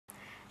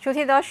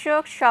সুধী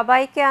দর্শক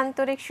সবাইকে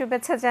আন্তরিক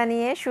শুভেচ্ছা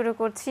জানিয়ে শুরু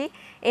করছি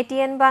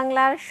এটিএন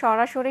বাংলার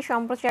সরাসরি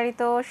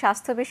সম্প্রচারিত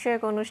স্বাস্থ্য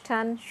বিষয়ক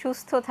অনুষ্ঠান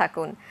সুস্থ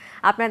থাকুন।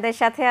 আপনাদের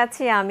সাথে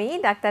আছি আমি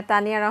ডাক্তার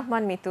তানিয়া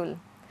রহমান মিতুল।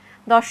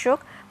 দর্শক,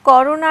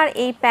 করোনার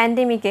এই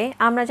প্যান্ডেমিকে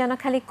আমরা যেন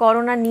খালি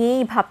করোনা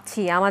নিয়েই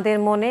ভাবছি, আমাদের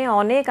মনে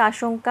অনেক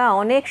আশঙ্কা,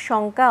 অনেক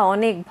শঙ্কা,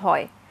 অনেক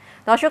ভয়।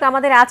 দর্শক,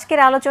 আমাদের আজকের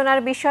আলোচনার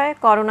বিষয়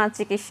করোনা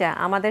চিকিৎসা।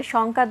 আমাদের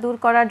শঙ্কা দূর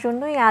করার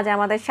জন্যই আজ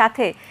আমাদের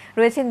সাথে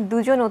রয়েছেন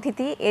দুজন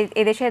অতিথি,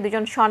 এদেশের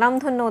দুজন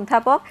স্বনামধন্য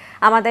অধ্যাপক।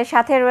 আমাদের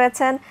সাথে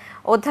রয়েছেন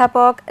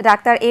অধ্যাপক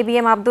ডাক্তার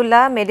ABM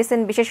আব্দুল্লাহ,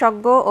 মেডিসিন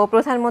বিশেষজ্ঞ ও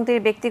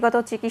প্রধানমন্ত্রীর ব্যক্তিগত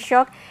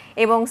চিকিৎসক,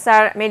 এবং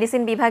স্যার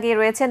মেডিসিন বিভাগে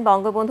রয়েছেন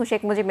বঙ্গবন্ধু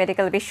শেখ মুজিব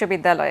মেডিকেল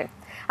বিশ্ববিদ্যালয়ে।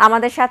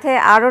 আমাদের সাথে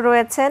আরও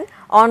রয়েছেন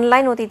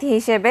অনলাইন অতিথি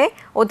হিসেবে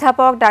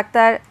অধ্যাপক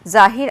ডাক্তার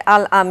জাহির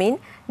আল আমিন,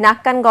 নাক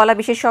কান গলা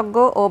বিশেষজ্ঞ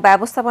ও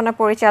ব্যবস্থাপনা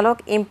পরিচালক,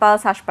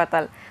 ইম্পালস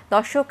হাসপাতাল।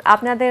 দর্শক,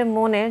 আপনাদের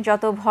মনে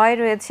যত ভয়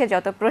রয়েছে,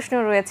 যত প্রশ্ন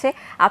রয়েছে,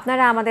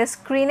 আপনারা আমাদের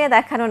স্ক্রিনে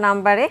দেখানো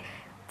নাম্বারে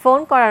ফোন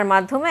করার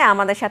মাধ্যমে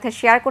আমাদের সাথে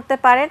শেয়ার করতে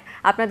পারেন,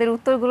 আপনাদের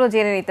উত্তরগুলো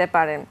জেনে নিতে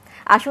পারেন।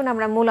 আসুন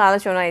আমরা মূল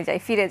আলোচনায়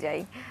ফিরে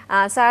যাই।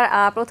 স্যার,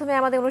 প্রথমে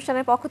আমাদের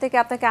অনুষ্ঠানের পক্ষ থেকে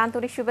আপনাকে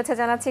আন্তরিক শুভেচ্ছা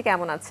জানাচ্ছি।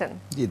 কেমন আছেন?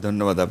 জি,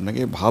 ধন্যবাদ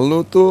আপনাকে। ভালো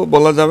তো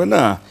বলা যাবে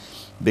না,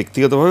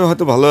 ব্যক্তিগতভাবে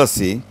হয়তো ভালো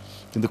আছি,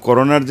 কিন্তু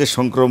করোনার যে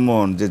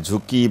সংক্রমণ, যে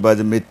ঝুঁকি বা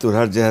যে মৃত্যুর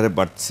হার যে হারে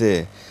বাড়ছে,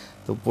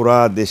 তো পুরা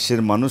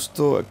দেশের মানুষ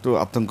তো একটু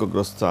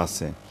আতঙ্কগ্রস্ত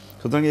আছে।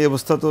 সুতরাং এই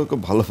অবস্থা তো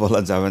খুব ভালো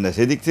বলা যাবে না।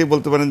 সেই দিক থেকে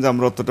বলতে পারেন যে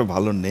আমরা অতটা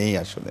ভালো নেই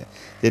আসলে।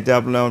 যেটা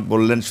আপনার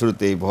বললেন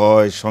শুরুতেই,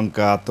 ভয়,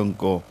 শঙ্কা,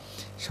 আতঙ্ক,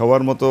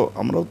 সবার মতো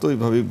আমরাও তো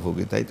ওইভাবেই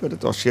ভুগি, তাই তো? এটা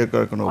তো অস্বীকার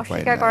করার কোনো উপায়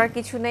নেই। অস্বীকার করার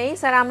কিছু নেই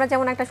স্যার, আমরা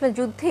যেমন একটা আসলে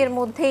যুদ্ধের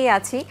মধ্যেই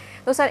আছি।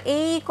 তো স্যার,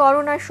 এই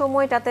করোনার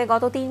সময়টাতে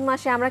গত 3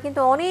 মাসে আমরা কিন্তু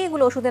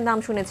অনেকগুলো ওষুধের নাম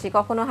শুনেছি,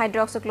 কখনো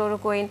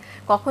হাইড্রক্সিক্লোরোকুইন,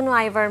 কখনো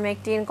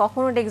আইভারমেকটিন,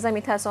 কখনো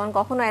ডেক্সামিথাসন,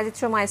 কখনো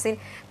অ্যাজিথ্রোমাইসিন।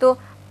 তো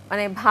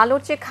মানে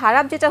ভালোর চেয়ে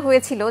খারাপ যেটা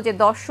হয়েছিল যে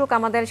দর্শক,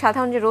 আমাদের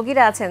সাধারণ যে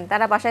রোগীরা আছেন,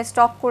 তারা বাসায়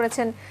স্টক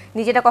করেছেন,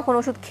 নিজেরা কখনো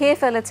ওষুধ খেয়ে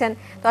ফেলেছেন।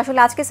 তো আসলে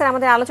আজকে স্যার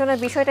আমাদের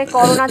আলোচনার বিষয়টাই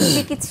করোনা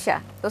চিকিৎসা।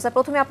 তো স্যার,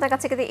 প্রথমে আপনার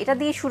কাছে এটা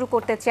দিয়ে শুরু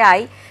করতে চাই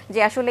যে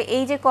আসলে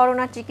এই যে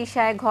করোনা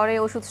চিকিৎসায় ঘরে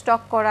ওষুধ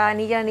স্টক করা,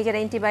 নিজেরা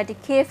অ্যান্টিবায়োটিক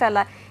খেয়ে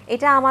ফেলা,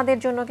 এটা আমাদের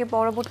জন্য কি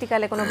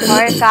পরবর্তীকালে কোনো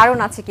ভয়ের কারণ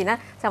আছে কিনা,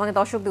 আমাদের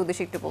দর্শকদের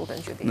উদ্দেশ্যে একটু বলতেন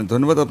যদি।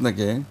 ধন্যবাদ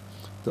আপনাকে।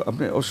 তো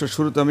আপনি অবশ্য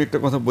শুরুতে আমি একটা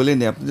কথা বলে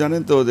নিই। আপনি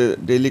জানেন তো যে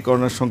ডেইলি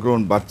করোনার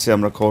সংক্রমণ বাড়ছে,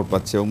 আমরা খবর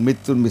পাচ্ছি, এবং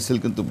মৃত্যুর মিছিল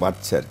কিন্তু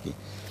বাড়ছে আর কি।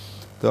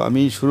 তো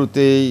আমি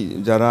শুরুতেই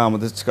যারা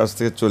আমাদের কাছ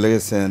থেকে চলে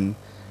গেছেন,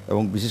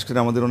 এবং বিশেষ করে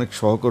আমাদের অনেক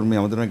সহকর্মী,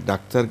 আমাদের অনেক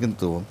ডাক্তার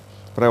কিন্তু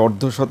প্রায়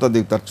অর্ধ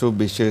শতাধিক, তার চেয়েও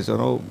বেশি হয়েছে,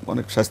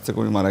 অনেক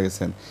স্বাস্থ্যকর্মী মারা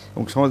গেছেন,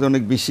 এবং সমাজে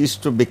অনেক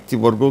বিশিষ্ট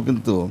ব্যক্তিবর্গও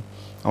কিন্তু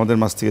আমাদের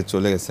মাঝ থেকে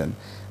চলে গেছেন।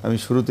 আমি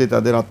শুরুতেই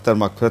তাদের আত্মার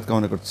মাগফিরাত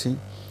কামনা করছি,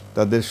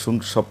 তাদের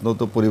স্বপ্ন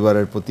তো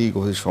পরিবারের প্রতি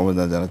গভীর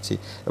সমবেদনা জানাচ্ছি।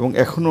 এবং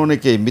এখনও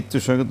অনেকেই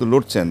মৃত্যুর সঙ্গে কিন্তু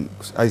লড়ছেন,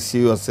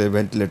 ICU আছে,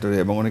 ভেন্টিলেটরে,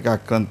 এবং অনেকে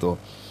আক্রান্ত।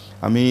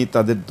 আমি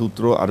তাদের দ্রুত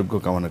আরোগ্য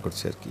কামনা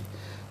করছি আর কি।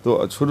 তো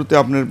শুরুতে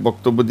আপনার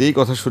বক্তব্য দিয়েই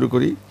কথা শুরু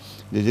করি,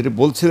 যে যেটা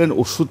বলছিলেন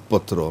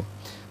ওষুধপত্র।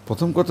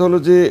 প্রথম কথা হলো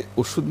যে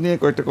ওষুধ নিয়ে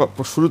কয়েকটা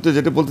শুরুতে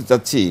যেটা বলতে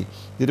চাচ্ছি,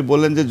 যেটা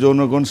বললেন যে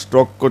জনগণ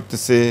স্টক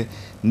করতেছে,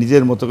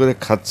 নিজের মতো করে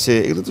খাচ্ছে,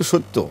 এগুলো তো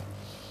সত্য।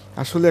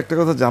 আসলে একটা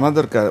কথা জানা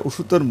দরকার,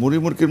 ওষুধ তো আর মুড়ি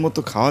মুরগির মতো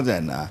খাওয়া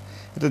যায় না,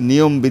 এটা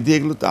নিয়ম বিধি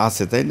এগুলো তো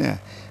আছে, তাই না?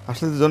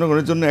 আসলে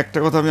জনগণের জন্য একটা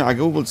কথা আমি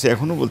আগেও বলছি,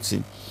 এখনও বলছি,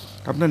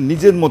 আপনার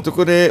নিজের মতো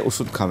করে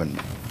ওষুধ খাবেন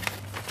না,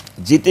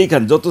 যেটাই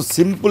খান, যত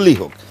সিম্পলই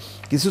হোক।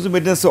 কিছু কিছু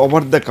মেডিসিন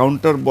ওভার দ্য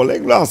কাউন্টার বলে,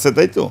 এগুলো আছে,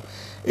 তাই তো?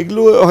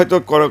 এগুলো হয়তো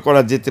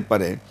করা যেতে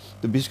পারে।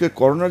 তো বিশেষ করে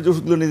করোনার যে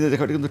ওষুধগুলো নিজে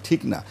দেখাটা কিন্তু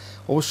ঠিক না।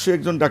 অবশ্যই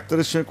একজন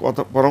ডাক্তারের সঙ্গে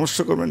পরামর্শ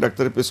করবেন,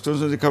 ডাক্তারের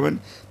প্রেসক্রিপশন যদি খাবেন,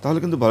 তাহলে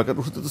কিন্তু ভালো। কারণ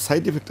ওষুধে তো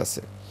সাইড এফেক্ট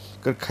আছে,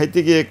 কারণ খাইতে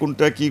গিয়ে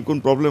কোনটা কী কোন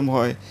প্রবলেম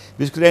হয়,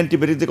 বিশেষ করে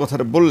অ্যান্টিবায়োটিক যে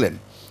কথাটা বললেন,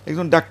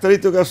 একজন ডাক্তারই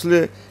তোকে আসলে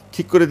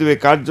ঠিক করে দেবে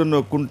কার জন্য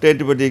কোনটা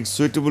অ্যান্টিবায়োটিক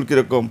সুইটেবল,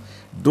 কীরকম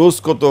ডোজ,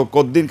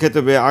 কতদিন খেতে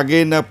হবে, আগে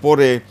না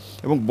পরে,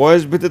 এবং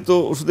বয়স ভেদে তো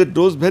ওষুধের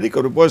ডোজ ভ্যারি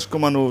করবে। বয়স্ক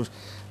মানুষ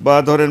বা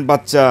ধরেন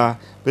বাচ্চা,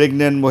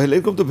 প্রেগনেন্ট মহিলা,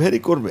 এরকম তো ভ্যারি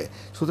করবে।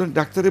 সুতরাং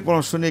ডাক্তারের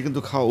পরামর্শ নিয়ে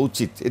কিন্তু খাওয়া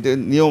উচিত, এটা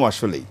নিয়ম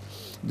আসলেই।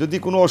 যদি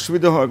কোনো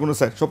অসুবিধা হয়, কোনো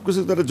সব কিছু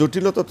তার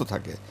জটিলতা তো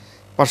থাকে,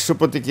 পার্শ্ব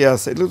প্রতিক্রিয়া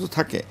আছে, এগুলো তো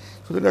থাকে।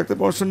 সুতরাং ডাক্তারের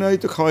পরামর্শ নেওয়াই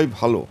তো খাওয়াই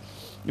ভালো।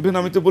 ইভেন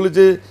আমি তো বলি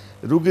যে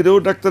রুগীরাও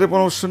ডাক্তারের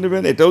পরামর্শ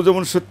নেবেন, এটাও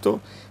যেমন সত্য।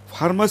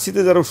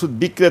 ফার্মাসিতে যারা ওষুধ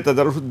বিক্রেতা,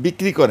 যারা ওষুধ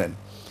বিক্রি করেন,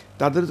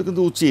 তাদের তো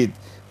কিন্তু উচিত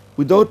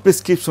উইদাউট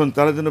প্রেসক্রিপশন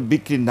তারা যেন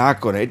বিক্রি না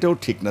করে, এটাও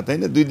ঠিক না, তাই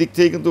না? দুই দিক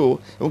থেকে কিন্তু,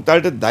 এবং তার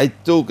এটা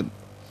দায়িত্বও,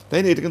 তাই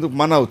না? এটা কিন্তু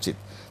মানা উচিত।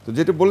 তো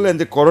যেটা বললেন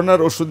যে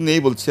করোনার ওষুধ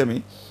নিয়েই বলছি আমি,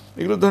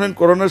 এগুলো ধরেন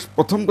করোনার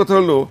প্রথম কথা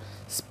হলো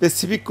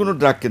স্পেসিফিক কোনো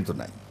ড্রাগ কিন্তু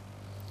নাই,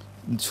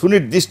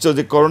 সুনির্দিষ্ট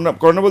যে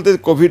করোনা বলতে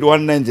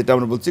COVID-19 যেটা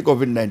আমরা বলছি,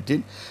 COVID-19,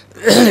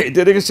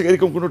 এটা রেখে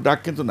এরকম কোনো ড্রাগ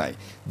কিন্তু নাই।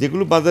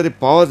 যেগুলো বাজারে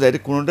পাওয়া যায়,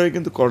 এটা কোনোটাই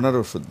কিন্তু করোনার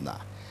ওষুধ না।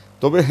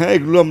 তবে হ্যাঁ,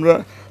 এগুলো আমরা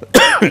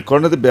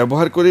করোনাতে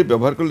ব্যবহার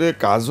করলে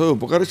কাজ হয়,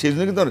 উপকার হয়, সেই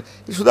জন্য কিন্তু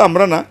শুধু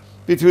আমরা না,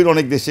 পৃথিবীর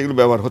অনেক দেশে এগুলো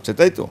ব্যবহার হচ্ছে,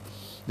 তাই তো?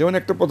 যেমন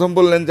একটা প্রথম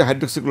বললেন যে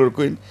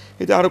হাইড্রক্সিক্লোরোকুইন,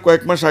 এটা আরও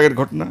কয়েক মাস আগের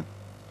ঘটনা।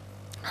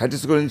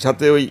 হাইড্রক্সিক্লোরোকুইন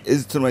সাথে ওই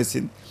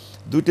এজিথ্রোমাইসিন,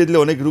 দুইটা দিলে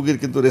অনেক রুগীর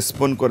কিন্তু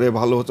রেসপন্ড করে,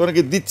 ভালো হচ্ছে,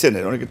 অনেকে দিচ্ছেন,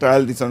 অনেকে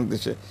ট্রায়াল দিচ্ছে অনেক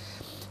দেশে।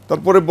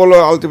 তারপরে বলো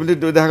আলটিমেটলি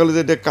দেখা গেলো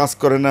যে এটা কাজ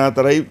করে না,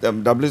 তারাই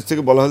ডাব্লিউএইচ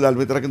থেকে বলা হলো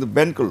আলটিমেটলি তারা কিন্তু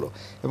ব্যান করলো।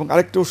 এবং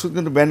আরেকটা ওষুধ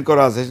কিন্তু ব্যান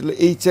করা আছে, সেগুলো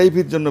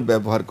এইচআইভির জন্য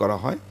ব্যবহার করা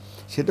হয়,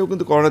 সেটাও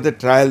কিন্তু করোনাতে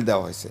ট্রায়াল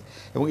দেওয়া হয়েছে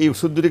এবং এই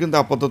ওষুধ দুটি কিন্তু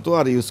আপাতত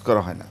আর ইউজ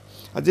করা হয় না।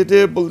 আর যেটা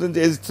বলতেন যে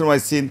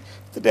এজিথ্রোমাইসিন,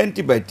 এটা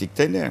অ্যান্টিবায়োটিক,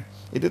 তাই না?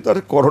 এটা তো আর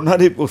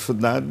করোনারই ওষুধ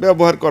না,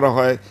 ব্যবহার করা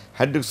হয়,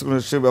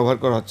 হাইড্রোক্সিক্লোরোকুইন ব্যবহার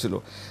করা হচ্ছিল।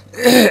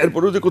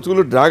 এরপরেও যে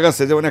কতগুলো ড্রাগ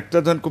আছে, যেমন একটা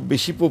ধরেন খুব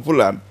বেশি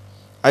পপুলার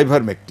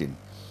আইভারমেকটিন,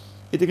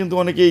 এটা কিন্তু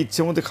অনেকে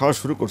ইচ্ছে মতো খাওয়া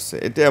শুরু করছে।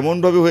 এটা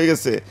এমনভাবে হয়ে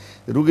গেছে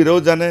রুগীরাও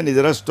জানে,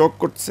 নিজেরা স্টক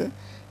করছে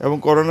এবং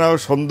করোনা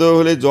সন্দেহ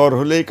হলে, জ্বর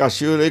হলে,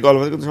 কাশি হলে, গলা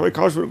কিন্তু সবাই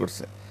খাওয়া শুরু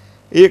করছে।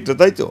 এই একটা,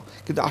 তাই তো?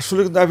 কিন্তু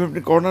আসলে কিন্তু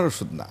আইভারমেকটিন করোনার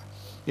ওষুধ না,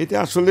 এটা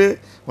আসলে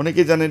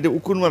অনেকেই জানেন এটা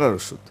উকুন মারার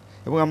ওষুধ।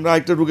 এবং আমরা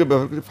একটা রোগে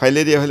ব্যবহার করি,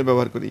 ফাইলেরিয়া হলে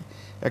ব্যবহার করি।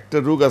 একটা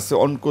রোগ আছে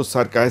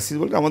অনকোসার্কাইসিস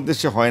বলে, আমাদের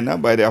দেশে হয় না,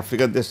 বাইরে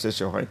আফ্রিকার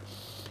দেশে হয়।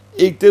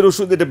 এইটার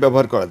ওষুধ এটা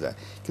ব্যবহার করা যায়।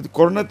 কিন্তু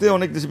করোনাতে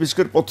অনেক দেশে, বিশেষ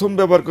করে প্রথম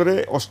ব্যবহার করে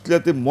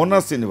অস্ট্রেলিয়াতে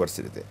মনাস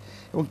ইউনিভার্সিটিতে,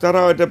 এবং তারা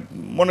এটা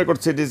মনে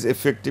করছে ইট ইজ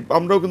এফেক্টিভ,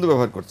 আমরাও কিন্তু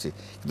ব্যবহার করছি,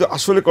 কিন্তু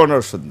আসলে করোনার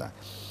ওষুধ না।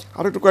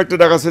 আর একটু কয়েকটা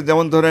ডাক আছে,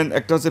 যেমন ধরেন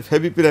একটা হচ্ছে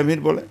ফেভিপিরামিড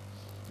বলে,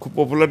 খুব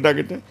পপুলার ডাক।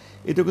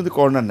 এটা কিন্তু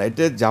করোনার না,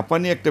 এটা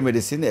জাপানি একটা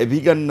মেডিসিন,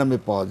 এভিগান নামে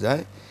পাওয়া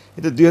যায়।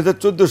 এটা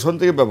 2014 সন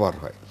থেকে ব্যবহার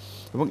হয়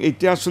এবং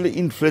এইটা আসলে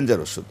ইনফ্লুয়েঞ্জার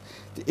ওষুধ।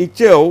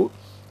 এইটাও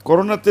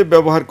করোনাতে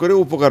ব্যবহার করে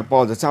উপকার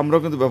পাওয়া যাচ্ছে, আমরাও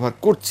কিন্তু ব্যবহার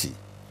করছি।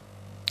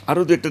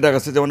 আরও দু একটা ডাক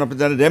আছে, যেমন আপনি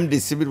জানেন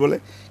রেমডিসিভির বলে,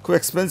 খুব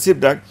এক্সপেন্সিভ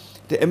ডাক।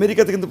 এটা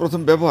আমেরিকাতে কিন্তু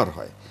প্রথম ব্যবহার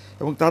হয়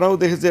এবং তারাও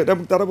দেখেছে এটা,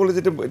 এবং তারা বলে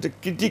যে এটা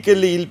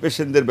ক্রিটিক্যালি ইল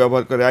পেশেন্টদের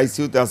ব্যবহার করে,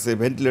 আইসিইউতে আছে,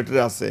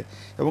 ভেন্টিলেটরে আছে।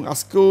 এবং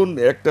আজকেও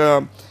একটা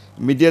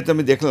মিডিয়াতে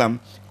আমি দেখলাম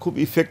খুব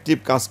ইফেক্টিভ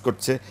কাজ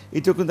করছে।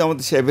 এটাও কিন্তু আমাদের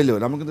দেশে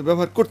অ্যাভেলেবল, আমরা কিন্তু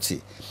ব্যবহার করছি।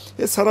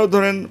 এছাড়াও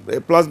ধরেন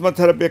প্লাজমা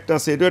থেরাপি একটা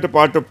আছে, এটাও একটা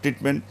পার্ট অফ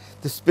ট্রিটমেন্ট,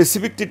 তো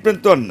স্পেসিফিক ট্রিটমেন্ট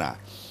তো আর না।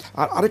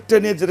 আর আরেকটা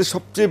নিয়ে যেটা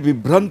সবচেয়ে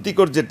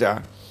বিভ্রান্তিকর, যেটা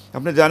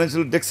আপনি জানেন,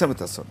 ছিল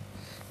ডেক্সামেথাসন।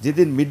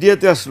 যেদিন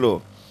মিডিয়াতে আসলো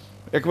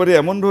একবারে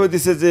এমনভাবে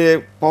দিছে যে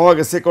পাওয়া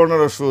গেছে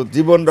করোনার ওষুধ,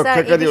 জীবন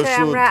রক্ষাকারী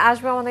ওষুধ। আমরা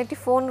আসবো, আমাদের একটি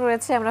ফোন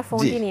রয়েছে, আমরা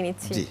ফোনটি নিয়ে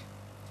নিচ্ছি। জি,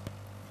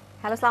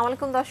 হ্যালো, আসসালামু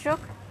আলাইকুম দর্শক।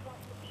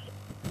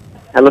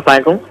 হ্যালো,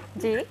 সালামালাইকুম।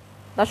 জি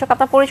দর্শক,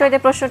 আপনার পরিচয়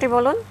দিয়ে প্রশ্নটি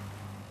বলুন।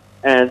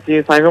 জি,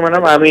 সালামালাইকুম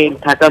ম্যাডাম, আমি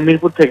ঢাকা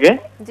মিরপুর থেকে।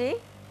 জি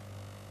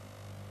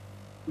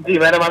জি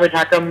ম্যাডাম, আমি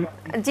ঢাকা।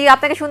 জি,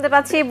 আপনাকে শুনতে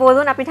পাচ্ছি,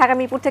 বলুন, আপনি ঢাকা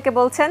মিরপুর থেকে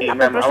বলছেন,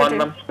 আপনার প্রশ্নটি। আমার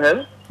নাম সোহেল।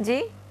 জি,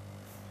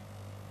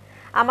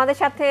 আমাদের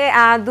সাথে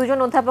দুজন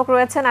অধ্যাপক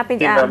রয়েছেন, আপনি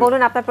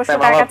বলুন আপনার প্রশ্ন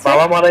কার কাছে।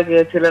 বাবা মারা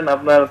গিয়েছিলেন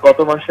আপনার গত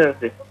মাসে।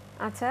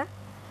 আচ্ছা।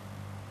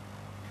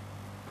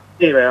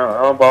 জি ম্যাম,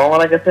 আমার বাবা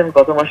মারা গেছেন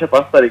গত মাসে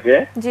 5 তারিখে।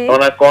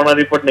 ওনার করোনা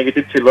রিপোর্ট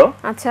নেগেটিভ ছিল।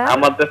 আচ্ছা।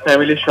 আমাদের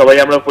ফ্যামিলির সবাই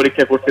আমরা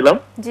পরীক্ষা করছিলাম।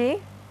 জি।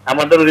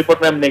 আমাদের রিপোর্ট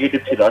ম্যাম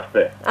নেগেটিভ ছিল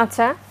আসছে।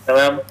 আচ্ছা।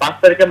 ম্যাম 5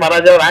 তারিখে মারা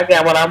যাওয়ার আগে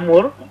আমার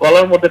আম্মুর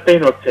গলার মধ্যে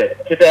পেইন হচ্ছে,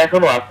 সেটা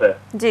এখনো আছে।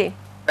 জি।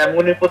 ম্যাম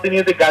উনি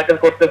প্রতিনিয়ত গার্গল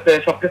করতেছে,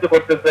 সবকিছু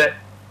করতেছে,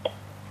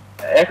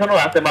 এখনো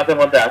আছে, মাঝে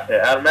মধ্যে আছে।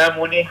 আর ম্যাম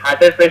উনি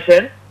হার্টের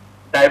পেশেন্ট,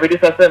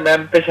 ডায়াবেটিস আছে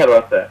ম্যাম, প্রেশারও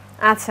আছে।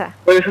 আচ্ছা।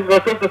 ওই ওষুধগুলো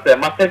চলতেছে,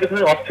 মাঝখানে কিছু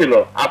অফ ছিল,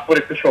 আপুর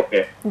একটু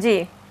শোকে। জি,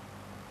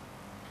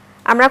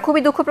 আমরা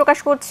খুবই দুঃখ প্রকাশ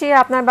করছি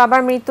আপনার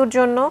বাবার মৃত্যুর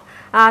জন্য,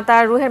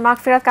 তার রুহের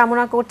মাগফিরাত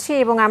কামনা করছি।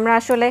 এবং আমরা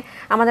আসলে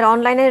আমাদের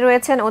অনলাইনে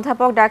রয়েছেন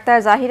অধ্যাপক ডাক্তার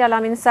জাহির আল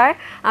আমিন স্যার,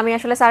 আমি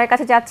আসলে স্যারের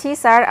কাছে যাচ্ছি।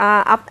 স্যার,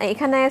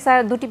 এখানে স্যার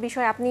দুটি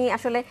বিষয়, আপনি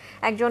আসলে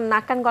একজন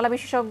নাক কান গলা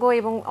বিশেষজ্ঞ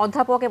এবং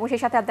অধ্যাপক, এবং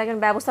সেই সাথে আপনি একজন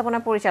ব্যবস্থাপনা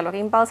পরিচালক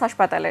ইম্পালস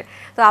হাসপাতালের।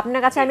 তো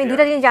আপনার কাছে আমি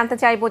দুটা জিনিস জানতে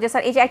চাইবো যে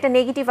স্যার, এই যে একটা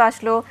নেগেটিভ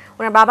আসলো,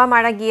 ওনার বাবা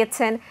মারা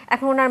গিয়েছেন,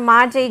 এখন ওনার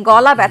মার যে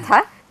গলা ব্যথা,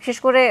 বিশেষ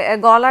করে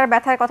গলার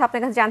ব্যথার কথা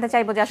আপনার কাছে জানতে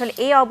চাইবো যে আসলে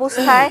এই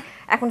অবস্থায়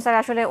এখন স্যার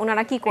আসলে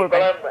ওনারা কি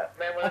করবেন।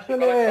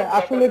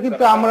 আসলে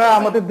কিন্তু আমরা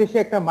আমাদের দেশে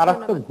একটা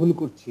মারাত্মক ভুল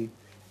করছি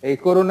এই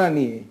করোনা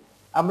নিয়ে।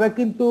 আমরা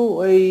কিন্তু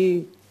ওই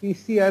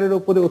পিসিআর এর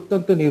উপরে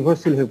অত্যন্ত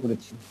নির্ভরশীল হয়ে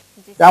পড়েছি।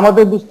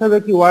 আমাদের বুঝতে হবে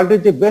কি,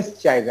 ওয়ার্ল্ডের যে বেস্ট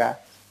জায়গা,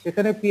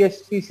 সেখানে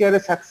পিসিআর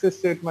এর সাকসেস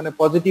রেট মানে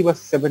পজিটিভ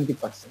আছে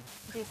 70%।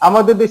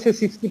 আমাদের দেশে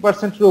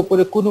 60% এর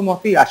উপরে কোনো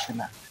মতেই আসে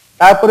না।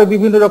 তারপরে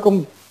বিভিন্ন রকম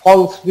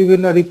ফলস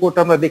বিভিন্ন রিপোর্ট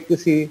আমরা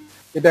দেখতেছি,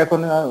 এটা এখন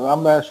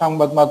আমরা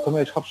সংবাদ মাধ্যমে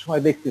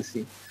সবসময় দেখতেছি।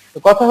 তো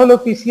কথা হলো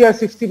পিসিআর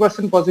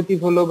 60% পজিটিভ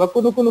হলো, বা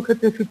কোনো কোনো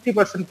ক্ষেত্রে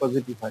 50%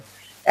 পজিটিভ হয়।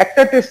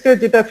 একটা টেস্টে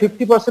যেটা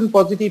 50%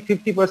 পজিটিভ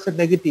 50%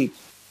 নেগেটিভ,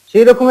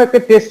 সেই রকম একটা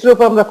টেস্টের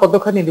উপর আমরা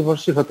কতখানি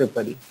নির্ভরশীল হতে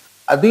পারি।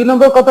 আর 2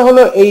 নম্বর কথা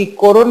হলো, এই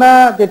করোনা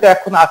যেটা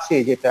এখন আছে,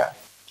 যেটা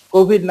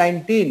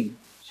কোভিড-19,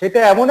 সেটা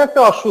এমন একটা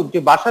অসুখ যে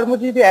বাসার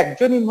মধ্যে যদি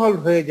একজন ইনভলভ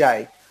হয়ে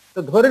যায়, তো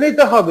ধরে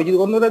নিতে হবে, যদি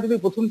অন্যরা যদি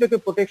প্রথম থেকে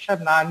প্রোটেকশন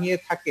না নিয়ে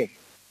থাকে,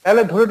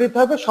 তাহলে ধরে নিতে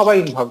হবে সবাই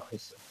ইনভলভ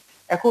হয়েছে।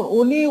 এখন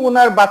উনি,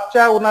 ওনার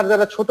বাচ্চা, ওনার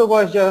যারা ছোট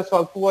বয়স, যারা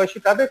অল্প বয়সী,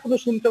 তাদের কোনো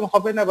সিমটম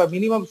হবে না বা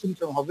মিনিমাম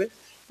সিমটম হবে,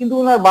 কিন্তু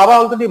ওনার বাবা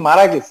অলরেডি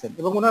মারা গেছেন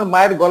এবং ওনার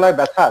মায়ের গলায়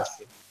ব্যথা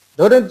আছে,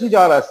 ধরে নিচ্ছি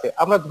জ্বর আছে,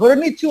 আমরা ধরে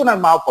নিচ্ছি ওনার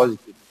মা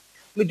পজিটিভ।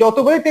 উনি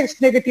যতবারই টেস্ট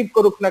নেগেটিভ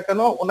করুক না কেন,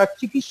 ওনার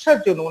চিকিৎসার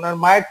জন্য, ওনার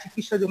মায়ের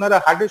চিকিৎসার জন্য,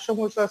 ওনার হার্টের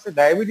সমস্যা আছে,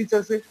 ডায়াবেটিস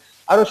আছে,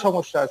 আরো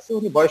সমস্যা আছে,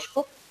 উনি বয়স্ক,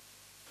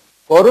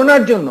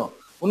 করোনার জন্য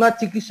ওনার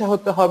চিকিৎসা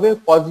হতে হবে,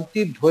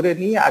 পজিটিভ ধরে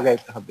নিয়ে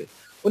আগাইতে হবে।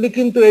 উনি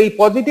কিন্তু এই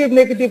পজিটিভ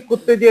নেগেটিভ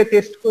করতে গিয়ে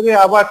টেস্ট করে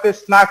আবার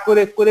টেস্ট না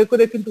করে করে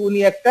করে কিন্তু উনি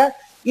একটা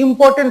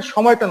ইম্পর্টেন্ট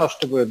সময়টা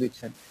নষ্ট করে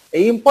দিচ্ছেন।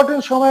 এই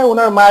ইম্পর্টেন্ট সময়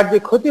ওনার মায়ের যে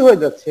ক্ষতি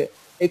হয়ে যাচ্ছে,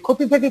 এই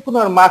ক্ষতি থেকে কোনো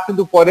আর মা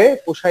কিন্তু পরে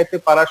পোষাইতে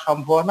পারার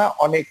সম্ভাবনা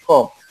অনেক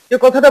কম। যে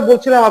কথাটা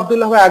বলছিলাম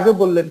আব্দুল্লাহ ভাই আগে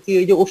বললেন কি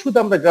এই যে ওষুধ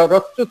আমরা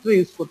রক্তচক্র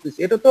ইউজ করতেছি,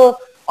 এটা তো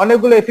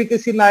অনেকগুলো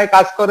এফিকেসি নাই,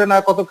 কাজ করে না,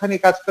 কতখানি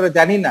কাজ করে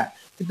জানি না,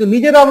 কিন্তু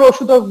নিজেরা আমরা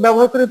ওষুধ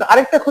ব্যবহার করে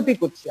আরেকটা ক্ষতি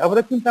করছি।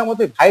 আমরা কিন্তু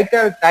আমাদের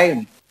ভাইটাল টাইম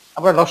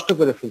আমরা নষ্ট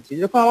করে ফেলছি।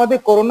 যখন আমাদের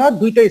করোনার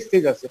দুইটা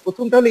স্টেজ আছে,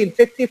 প্রথমটা হলো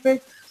ইনফেক্টিভ ফেজ,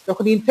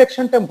 যখন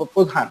ইনফেকশনটা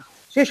প্রধান,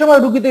 সেই সময়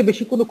রোগীদের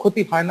বেশি কোনো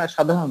ক্ষতি হয় না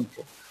সাধারণত।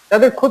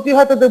 যাদের ক্ষতি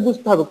হয় তাদের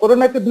বুঝতে হবে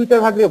করোনাকে দুইটা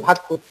ভাগে ভাগ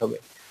করতে হবে।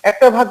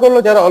 একটা ভাগ হলো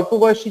যারা অল্প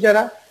বয়সী,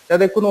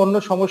 যাদের কোনো অন্য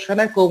সমস্যা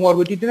নাই,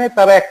 কোমরবিডিটি নাই,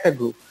 তারা একটা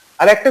গ্রুপ।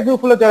 আর একটা গ্রুপ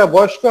হলো যারা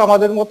বয়স্ক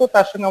আমাদের মতো,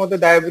 তার সঙ্গে আমাদের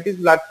ডায়াবেটিস,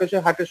 ব্লাড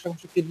প্রেশার, হার্টের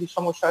সমস্যা, কিডনির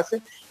সমস্যা আছে।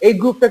 এই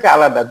গ্রুপটাকে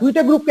আলাদা,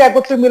 দুইটা গ্রুপকে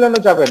একত্রে মেলানো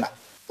যাবে না।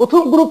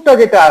 প্রথম গ্রুপটা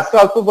যেটা আছে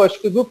অল্প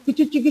বয়স্ক গ্রুপ,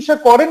 কিছু চিকিৎসা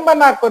করেন বা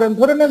না করেন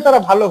ধরে নেন তারা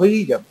ভালো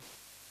হয়েই যাবে।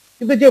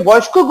 কিন্তু যে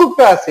বয়স্ক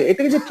গ্রুপটা আছে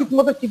এটাকে যে ঠিক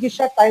মতো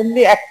চিকিৎসা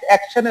টাইমলি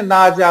অ্যাকশনে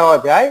না যাওয়া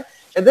যায়,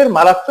 এদের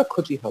মারাত্মক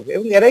ক্ষতি হবে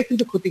এবং এরাই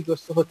কিন্তু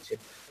ক্ষতিগ্রস্ত হচ্ছে।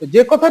 তো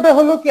যে কথাটা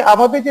হলো কি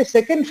আমাদের যে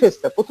সেকেন্ড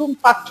ফেজটা, প্রথম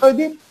 5-6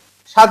 দিন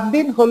 7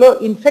 দিন হলো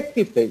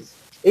ইনফেক্টিভ ফেজ।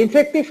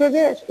 ইনফেক্টিভ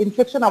ফেজে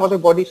ইনফেকশন আমাদের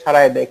বডি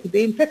সারায় দেয়, কিন্তু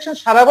ইনফেকশন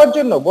সারাবার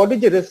জন্য বডি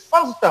যে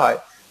রেসপন্সটা হয়,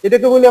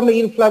 যেটাকে বলি আমরা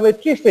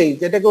ইনফ্লামেটরি ফেজ,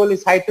 যেটাকে বলি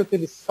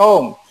সাইটোকিন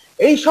স্টর্ম,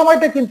 এই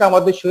সময়টা কিন্তু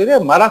আমাদের শরীরে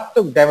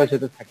মারাত্মক ড্যামেজ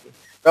হতে থাকে,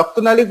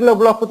 রক্তনালীগুলো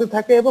ব্লক হতে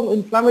থাকে এবং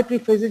ইনফ্লামেটরি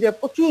ফেজে যে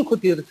প্রচুর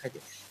ক্ষতি হতে থাকে।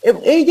 এবং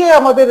এই যে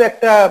আমাদের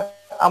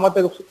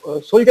আমাদের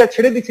সোলজার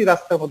ছেড়ে দিচ্ছি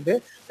রাস্তার মধ্যে,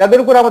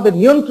 যাদের উপর আমাদের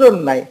নিয়ন্ত্রণ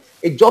নাই,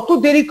 এই যত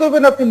দেরি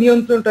করবেন আপনি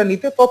নিয়ন্ত্রণটা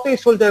নিতে, তত এই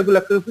সোলজার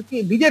গুলাকে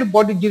নিজের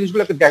বডির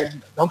জিনিসগুলোকে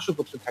ধ্বংস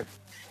করতে থাকে।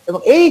 এবং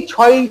এই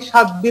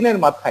 6-7 দিনের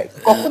মাথায়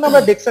কখন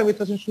আমরা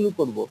ডেক্সামেথাসোন শুরু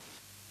করব,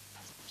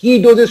 কি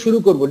ডোজে শুরু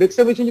করবো?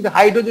 ডেক্সামেথাসোন যদি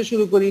হাই ডোজে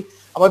শুরু করি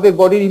আমাদের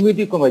বডির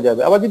ইমিউনিটি কমে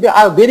যাবে, আবার যদি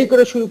আর দেরি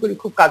করে শুরু করি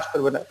খুব কাজ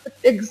করবে না।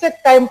 এক্সাক্ট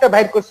টাইমটা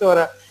বাইর করছে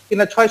ওরা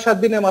কিনা 6-7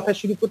 দিনের মাথায়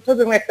শুরু করতে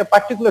হবে এবং একটা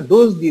পার্টিকুলার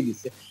ডোজ দিয়ে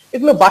দিচ্ছে।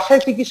 এগুলো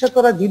বাসায় চিকিৎসা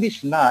করার জিনিস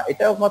না,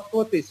 এটা মাত্র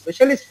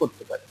স্পেশালিস্ট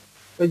করতে পারে।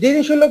 তো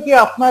জিনিস হলো কি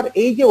আপনার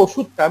এই যে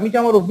ওষুধটা, আমি যে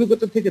আমার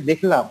অভিজ্ঞতা থেকে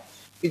দেখলাম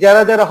কি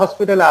যারা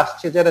হসপিটালে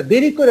আসছে, যারা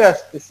দেরি করে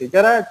আসতেছে,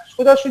 যারা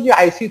সোজাসুজি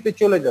আইসিইউতে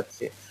চলে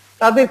যাচ্ছে,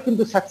 তাদের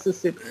কিন্তু সাকসেস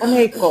রেট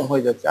অনেক কম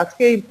হয়ে যাচ্ছে।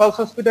 আজকে এই পালস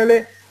হসপিটালে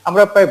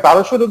আমরা প্রায়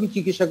 1200 রোগী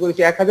চিকিৎসা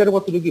করেছি, 1000-এর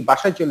মতো রোগী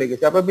বাসায় চলে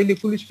গেছে। আমরা মিলি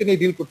পুলিশকে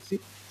নিয়ে ডিল করছি।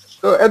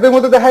 তো এদের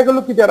মধ্যে দেখা গেল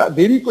কি যারা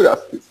দেরি করে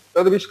আসতেছে,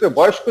 তাদের বিশেষ করে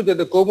বয়স্ক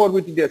যাদের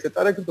কোমরবিডিটি আছে,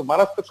 তারা কিন্তু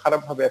মারাত্মক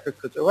খারাপ ভাবে এফেক্ট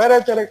হচ্ছে।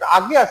 যারা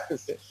আগে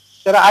আসতেছে,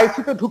 যারা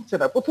আইসিইউতে ঢুকছে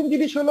না, প্রথম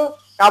জিনিস হলো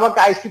আমাকে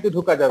আইসিইউতে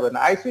ঢোকা যাবে না,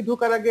 আইসিইউ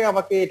ঢোকার আগে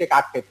আমাকে এটাকে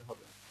আটকাতে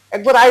হবে।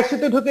 একবার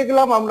আইসিইউতে ঢুকে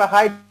গেলাম, আমরা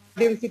হাই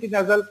ডেনসিটি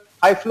নাজাল,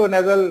 হাই ফ্লো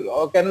নাজাল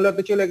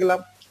ক্যানুলাতে চলে গেলাম,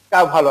 তা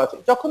ভালো আছে।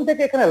 যখন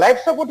থেকে এখানে লাইফ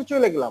সাপোর্টে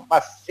চলে গেলাম,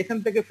 বাস এখান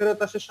থেকে ফেরত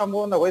আসার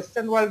সম্ভাবনা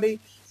ওয়েস্টার্ন ওয়ার্ল্ডেই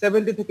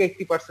 70 থেকে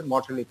 80%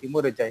 মর্টালিটি,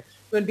 মরে যায়,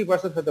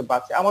 20% হয়তো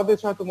বাঁচে। আমাদের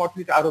হয়তো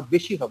মর্টালিটি আরো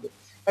বেশি হবে।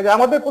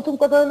 আমাদের প্রথম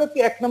কথা হলো কি,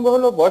 1 নম্বর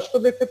হলো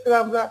বয়স্কদের ক্ষেত্রে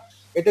আমরা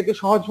এটাকে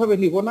সহজভাবে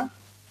নিব না,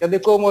 যাদের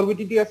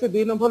কোমরবিডিটি আছে।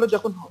 2 নম্বর হলো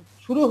যখন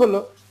শুরু হলো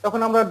তখন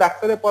আমরা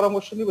ডাক্তারের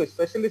পরামর্শ নিব,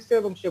 স্পেশালিস্টের,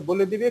 এবং সে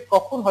বলে দিবে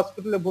কখন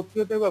হসপিটালে ভর্তি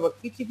হতে হবে বা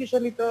কি চিকিৎসা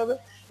নিতে হবে।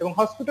 এবং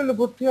হসপিটালে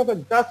ভর্তি হবে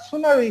জাস্ট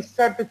সুনার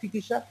স্টার্ট দ্য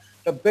চিকিৎসা,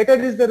 the better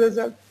is the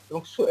result.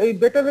 এবং এই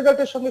বেটার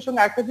রেজাল্টের সঙ্গে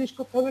সঙ্গে একটা জিনিস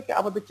করতে হবে কি,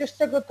 আমাদের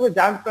চেষ্টা করতে হবে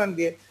জান প্রাণ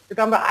দিয়ে,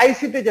 যেটা আমরা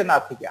আইসিইউতে যে না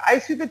থেকে,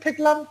 আইসিইউতে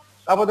থাকলাম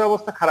আমাদের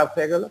অবস্থা খারাপ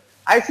হয়ে গেল।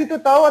 আইসিইউতে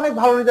তাও অনেক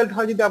ভালো রেজাল্ট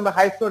হয় যদি আমরা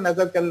হাই ফ্লো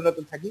নাজাল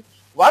ক্যানুলাতে থাকি।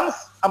 ওয়ান্স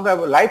আমরা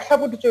লাইফ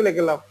সাপোর্টে চলে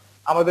গেলাম,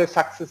 আমাদের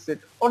সাকসেস রেট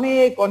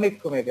অনেক অনেক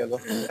কমে গেল।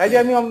 তাই যে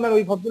আমি আপনার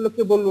ওই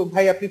ভদ্রলোককে বলবো,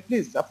 ভাই আপনি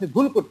প্লিজ, আপনি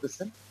ভুল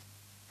করতেছেন,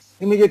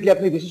 ইমিডিয়েটলি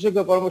আপনি বিশেষজ্ঞ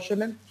পরামর্শ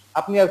নেন।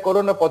 আপনি আর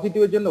করোনা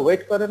পজিটিভের জন্য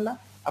ওয়েট করেন না,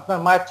 আপনার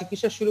মায়ের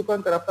চিকিৎসা শুরু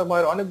করেন, কারণ আপনার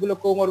মায়ের অনেকগুলো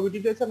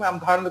কোমরবিডিটি আছে। আমি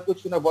ধারণা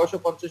করছি না বয়স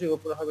 50-এর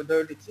উপরে হবে,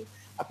 ধরে নিচ্ছি।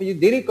 আপনি যদি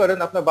দেরি করেন,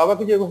 আপনার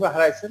বাবাকে যেভাবে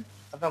হারাইছেন,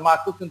 আপনার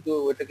মাকেও কিন্তু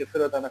ওইটাকে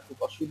ফেরত আনা খুব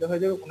অসুবিধা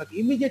হয়ে যাবে। ওনাকে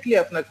ইমিডিয়েটলি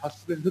আপনার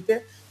হসপিটাল ঢুকে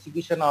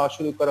চিকিৎসা নেওয়া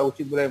শুরু করা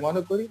উচিত বলে আমি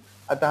মনে করি।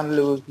 আর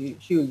তাহলে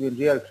she will be in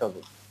real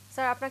trouble.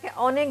 Sir আপনাকে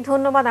অনেক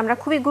ধন্যবাদ। আমরা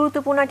খুবই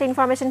গুরুত্বপূর্ণ একটা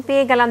ইনফরমেশন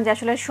পেয়ে গেলাম যে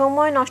আসলে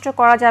সময় নষ্ট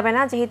করা যাবে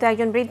না, যেহেতু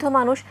একজন বৃদ্ধ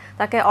মানুষ,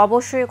 তাকে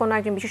অবশ্যই কোনো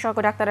একজন বিশেষজ্ঞ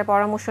ডাক্তারের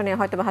পরামর্শ নিয়ে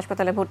হয়তো বা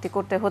হাসপাতালে ভর্তি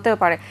করতে হতেও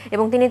পারে,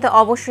 এবং তিনি তো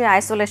অবশ্যই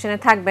আইসোলেশনে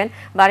থাকবেন,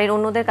 বাড়ির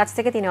অন্যদের কাছ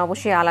থেকে তিনি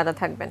অবশ্যই আলাদা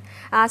থাকবেন।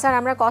 স্যার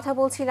আমরা কথা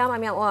বলছিলাম,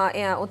 আমি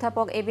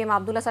অধ্যাপক ABM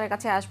আব্দুল্লাহ স্যারের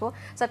কাছে আসবো।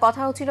 স্যার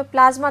কথা হচ্ছিল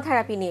প্লাজমা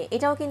থেরাপি নিয়ে।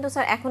 এটাও কিন্তু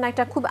স্যার এখন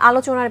একটা খুব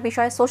আলোচনার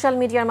বিষয়, সোশ্যাল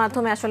মিডিয়ার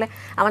মাধ্যমে আসলে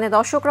আমাদের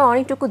দর্শকরা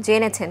অনেকটুকু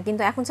জেনেছেন,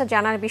 কিন্তু এখন স্যার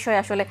জানার বিষয়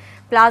আসলে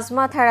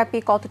প্লাজমা থেরাপি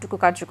কতটুকু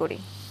কার্যকরী।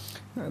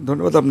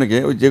 ধন্যবাদ আপনাকে।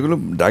 ওই যেগুলো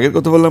ড্রাগের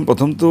কথা বললাম,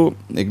 প্রথম তো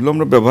এগুলো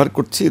আমরা ব্যবহার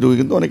করছি, রোগী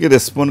কিন্তু অনেকে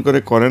রেসপন্ড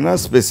করে না,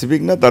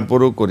 স্পেসিফিক না,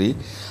 তারপরেও করি।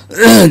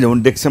 যেমন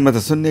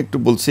ডেক্সামেথাসোন নিয়ে একটু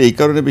বলছি এই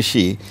কারণে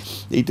বেশি,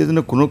 এইটা যেন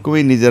কোনো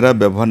কেউই নিজেরা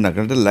ব্যবহার না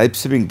করেন। এটা লাইফ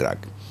সেভিং ড্রাগ,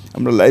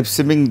 আমরা লাইফ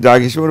সেভিং ড্রাগ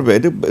হিসেবে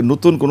এটা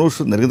নতুন কোনো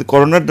ওষুধ না, কিন্তু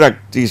করোনার ড্রাগ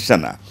চিকিৎসা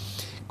না।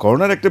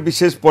 করোনার একটা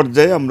বিশেষ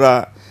পর্যায়ে আমরা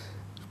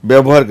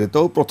ব্যবহার করি,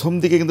 তো প্রথম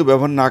দিকে কিন্তু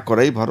ব্যবহার না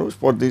করাই ভালো,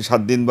 পরদিন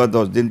 7 দিন বা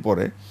 10 দিন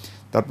পরে।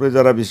 তারপরে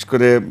যারা বিশেষ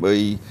করে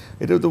ওই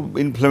এটা তো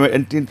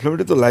অ্যান্টি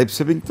ইনফ্লামেটরি, তো লাইফ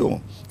সেভিং, তো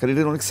কারণ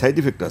এটার অনেক সাইড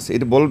ইফেক্ট আছে।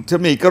 এটা বলছি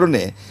আমি এই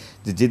কারণে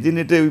যে যেদিন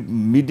এটা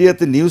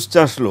মিডিয়াতে নিউজটা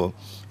আসলো,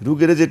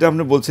 রুগীরা যেটা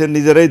আপনি বলছেন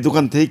নিজেরাই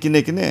দোকান থেকে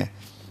কিনে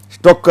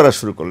স্টক করা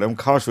শুরু করলো এবং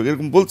খাওয়া শুরু,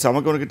 এরকম বলছে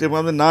আমাকে অনেকে টের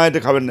পাবে, না এটা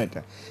খাবেন না,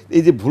 এটা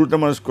এই যে ভুলটা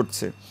মানুষ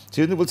করছে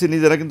সেই জন্য বলছে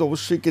নিজেরা কিন্তু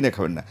অবশ্যই কিনে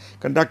খাবেন না,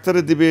 কারণ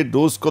ডাক্তারে দিবে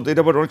ডোজ কত,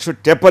 এটা আবার অনেক সময়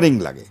ট্যাপারিং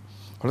লাগে,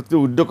 হঠাৎ করে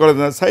উইথড্র করা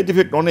যায় না, সাইড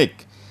ইফেক্ট অনেক,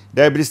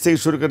 ডায়াবেটিস থেকে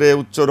শুরু করে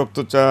উচ্চ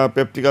রক্তচাপ,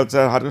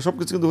 পেপটিকালচার, হার্ট, সব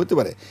কিছু কিন্তু হতে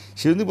পারে।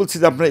 সেই জন্যই বলছি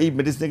যে আপনারা এই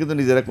মেডিসিনে কিন্তু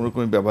নিজেরা কোনো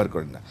রকমই ব্যবহার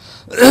করেন না।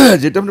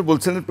 যেটা আপনি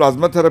বলছেন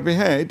প্লাজমা থেরাপি,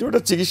 হ্যাঁ এটাও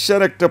একটা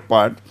চিকিৎসার একটা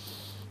পার্ট,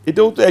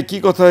 এটাও তো একই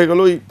কথা হয়ে গেল,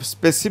 ওই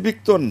স্পেসিফিক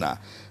তো না।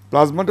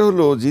 প্লাজমাটা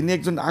হলো যিনি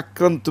একজন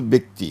আক্রান্ত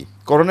ব্যক্তি,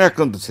 করোনায়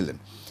আক্রান্ত ছিলেন,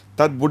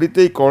 তার বডিতে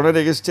এই করোনার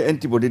এগেনস্টে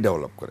অ্যান্টিবডি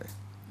ডেভেলপ করে,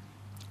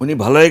 উনি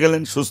ভালো হয়ে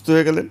গেলেন, সুস্থ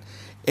হয়ে গেলেন,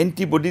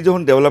 অ্যান্টিবডি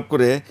যখন ডেভেলপ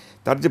করে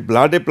তার যে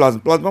ব্লাডে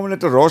প্লাজমা মানে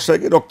একটা রস হয়,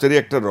 রক্তেরই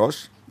একটা রস,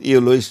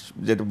 ইয়েলোইশ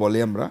যেটা বলি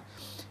আমরা,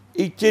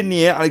 এইটা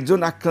নিয়ে আরেকজন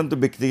আক্রান্ত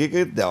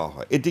ব্যক্তিকে দেওয়া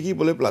হয়, এটিকেই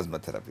বলে প্লাজমা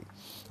থেরাপি।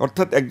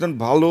 অর্থাৎ একজন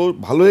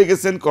ভালো হয়ে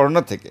গেছেন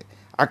করোনা থেকে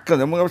আক্রান্ত,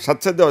 এবং আবার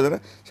সাথে সাথে দেওয়া যায় না,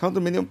 সাধারণত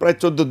মিনিমাম প্রায়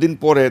 14 দিন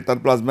পরে তার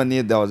প্লাজমা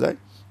নিয়ে দেওয়া যায়,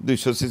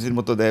 200 সিসির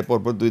মতো দেয়,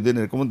 পরপর 2 দিন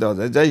এরকমও দেওয়া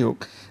যায়। যাই হোক,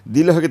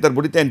 দিলে হয় তার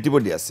বডিতে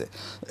অ্যান্টিবডি আছে,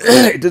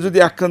 এটা যদি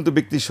আক্রান্ত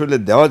ব্যক্তির শরীরে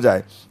দেওয়া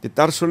যায়, যে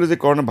তার শরীরে যে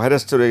করোনা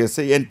ভাইরাসটা রয়ে গেছে,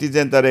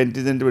 অ্যান্টিজেন তার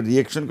অ্যান্টিজেন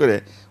রিয়েকশন করে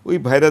ওই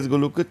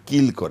ভাইরাসগুলোকে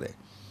কিল করে,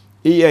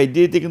 এই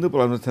আইডিয়াতে কিন্তু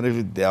প্লাজমা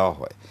থেরাপি দেওয়া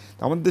হয়।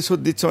 আমাদের দেশেও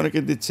দিচ্ছে, অনেকে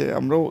দিচ্ছে,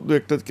 আমরাও দু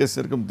একটা কেস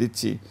এরকম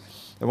দিচ্ছি,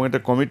 এবং একটা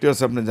কমিটি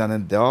আছে আপনি জানেন,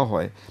 দেওয়া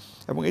হয়,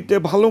 এবং এটা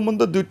ভালো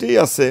মন্দ দুইটাই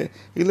আছে।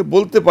 এগুলো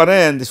বলতে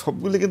পারেন যে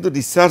সবগুলো কিন্তু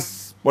রিসার্চ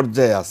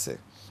পর্যায়ে আছে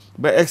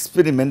বা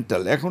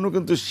এক্সপেরিমেন্টাল, এখনও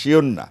কিন্তু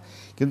শিওর না,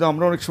 কিন্তু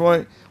আমরা অনেক সময়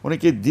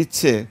অনেকে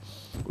দিচ্ছে,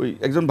 ওই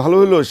একজন ভালো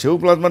হলো সেও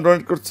প্লাজমা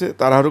ডোনেট করছে,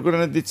 তার আরও করে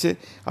দিচ্ছে,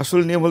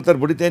 আসলে নিয়ম হলো তার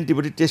বডিতে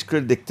অ্যান্টিবডি টেস্ট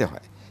করে দেখতে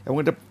হয়, এবং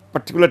এটা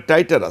পার্টিকুলার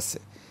টাইটার আছে,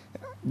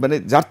 মানে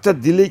যারটা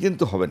দিলেই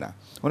কিন্তু হবে না,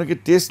 অনেকে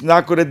টেস্ট না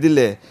করে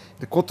দিলে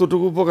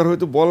কতটুকু উপকার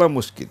হয়তো বলা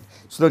মুশকিল।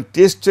 সুতরাং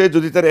টেস্ট হয়ে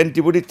যদি তার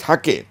অ্যান্টিবডি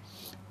থাকে,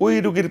 ওই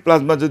রোগীর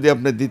প্লাজমা যদি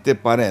আপনি দিতে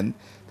পারেন,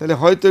 তাহলে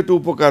হয়তো একটু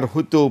উপকার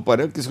হতেও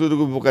পারে, কিছু কিছু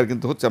উপকার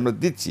কিন্তু হচ্ছে, আমরা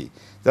দিচ্ছি,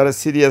 যারা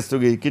সিরিয়াস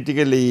রোগী,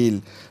 ক্রিটিক্যালি ইল,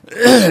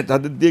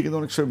 তাদের দিয়ে কিন্তু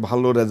অনেক সময়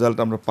ভালো রেজাল্ট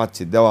আমরা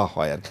পাচ্ছি, দেওয়া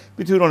হয়। আর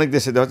পৃথিবীর অনেক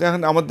দেশে দেওয়া হচ্ছে,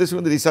 এখন আমাদের দেশে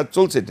কিন্তু রিসার্চ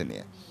চলছে এটা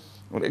নিয়ে,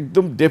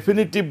 একদম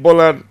ডেফিনিটিভ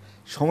বলার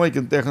সময়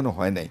কিন্তু এখনও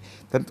হয় নাই।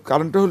 তার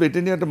কারণটা হলো এটা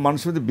নিয়ে একটা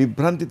মানুষের মধ্যে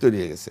বিভ্রান্তি তৈরি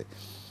হয়ে গেছে,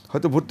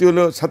 হয়তো ভর্তি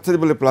হলেও সাথে সাথে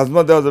বলে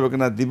প্লাজমা দেওয়া যাবে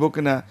কিনা, দিব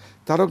কিনা,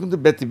 তারাও কিন্তু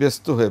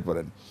ব্যতিব্যস্ত হয়ে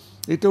পড়েন,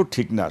 এটাও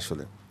ঠিক না।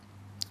 আসলে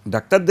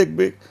ডাক্তার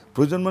দেখবে,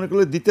 প্রয়োজন মনে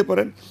করলে দিতে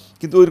পারেন,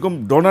 কিন্তু ওইরকম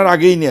ডোনার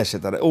আগেই নিয়ে আসে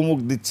তারা, অমুক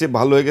দিচ্ছে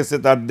ভালো হয়ে গেছে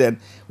তার দেন,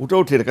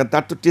 ওটাও ঠিক, কারণ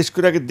তার তো টেস্ট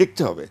করে আগে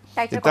দেখতে হবে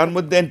যে তার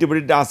মধ্যে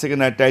অ্যান্টিবডিটা আছে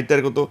কিনা, টাইটার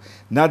কত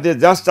না দিয়ে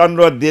জাস্ট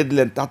আন্ডার দিয়ে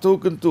দিলেন, তাতেও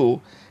কিন্তু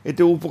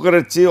এটা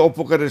উপকারের চেয়ে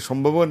অপকারের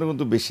সম্ভাবনা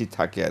কিন্তু বেশি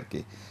থাকে আর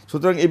কি।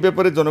 সুতরাং এই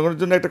ব্যাপারে জনগণের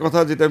জন্য একটা কথা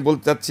যেটা আমি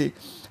বলতে চাচ্ছি,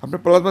 আপনার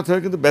প্লাজমা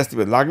থেরাপি কিন্তু ব্যস্ত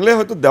হবে, লাগলে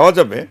হয়তো দেওয়া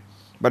যাবে,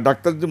 বা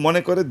ডাক্তার যদি মনে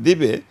করে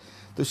দিবে,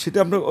 তো সেটা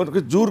আমরা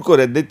ওনাকে জোর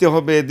করে দিতে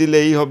হবে, দিলে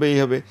এই হবে এই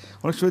হবে,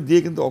 অনেক সময় দিয়ে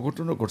কিন্তু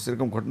অঘটনও ঘটছে,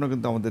 এরকম ঘটনা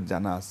কিন্তু আমাদের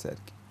জানা আছে আর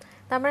কি।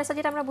 তার মানে স্যার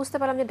যেটা আমরা বুঝতে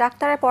পারলাম যে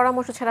ডাক্তারের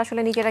পরামর্শ ছাড়া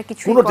আসলে নিজেরা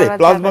কিছুই করা কোনোটাই যাবে না,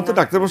 প্লাজমা তো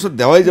ডাক্তার পরামর্শ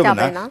দেওয়াই যাবে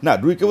না। না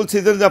রুই কেবল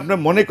সেই যে আপনার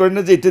মনে করেন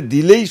না যে এটা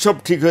দিলেই সব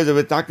ঠিক হয়ে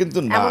যাবে, তা কিন্তু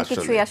না,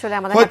 আসলে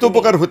হয়তো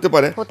উপকার হতে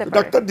পারে,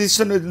 ডাক্তার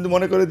ডিসিশন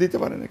মনে করে দিতে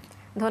পারে নাকি।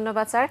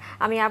 ধন্যবাদ স্যার।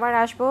 আমি আবার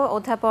আসবো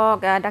অধ্যাপক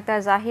ডাক্তার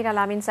জাহির আল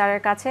আমিন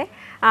স্যারের কাছে।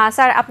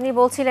 স্যার আপনি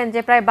বলছিলেন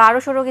যে প্রায়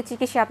 1200 রোগী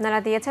চিকিৎসা আপনারা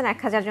দিয়েছেন,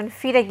 1000 জন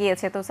ফিরে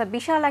গিয়েছে, তো স্যার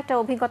বিশাল একটা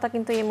অভিজ্ঞতা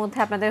কিন্তু এর মধ্যে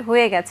আপনাদের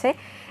হয়ে গেছে।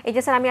 এই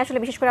যে স্যার আমি আসলে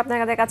বিশেষ করে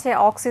আপনাদের কাছে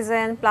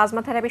অক্সিজেন,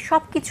 প্লাজমা থেরাপি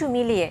সব কিছু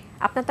মিলিয়ে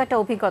আপনার তো একটা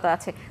অভিজ্ঞতা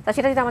আছে, তা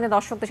সেটা যদি আমাদের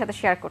দর্শকদের সাথে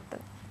শেয়ার করতেন।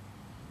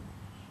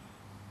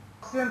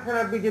 অক্সিজেন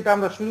থেরাপি যেটা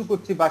আমরা শুরু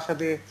করছি,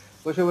 বাসাতে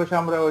বসে বসে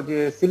আমরা ওই যে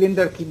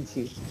সিলিন্ডার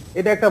কিনছি,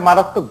 এটা একটা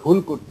মারাত্মক ভুল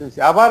করতেছি।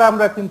 আবার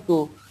আমরা কিন্তু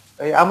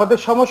আমাদের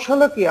সমস্যা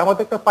হলো কি,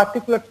 আমাদের একটা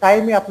পার্টিকুলার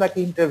টাইমে আপনাকে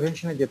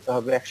ইন্টারভেনশনে যেতে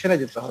হবে, অ্যাকশনে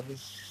যেতে হবে,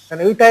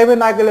 কারণ ওই টাইমে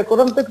না গেলে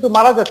করোনা তো কিন্তু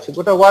মারা যাচ্ছে,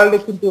 গোটা ওয়ার্ল্ডে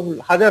কিন্তু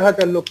হাজার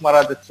হাজার লোক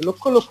মারা যাচ্ছে,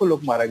 লক্ষ লক্ষ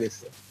লোক মারা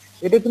গেছে।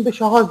 এটা কিন্তু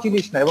সহজ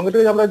জিনিস না, এবং এটা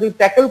আমরা যদি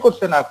ট্যাকেল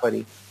করতে না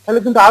পারি তাহলে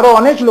কিন্তু আরো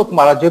অনেক লোক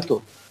মারা যেত।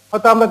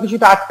 হয়তো আমরা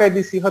কিছুটা আটকায়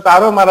দিছি, হয়তো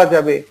আরো মারা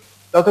যাবে,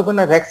 যতক্ষণ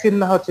না ভ্যাকসিন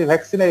না হচ্ছে।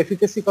 ভ্যাকসিনের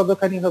এফিকাসি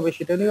কতখানি হবে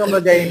সেটা নিয়েও আমরা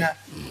জানি না,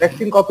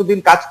 ভ্যাকসিন কতদিন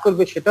কাজ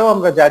করবে সেটাও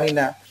আমরা জানি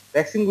না,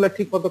 ভ্যাকসিন গুলো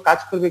ঠিক মতো কাজ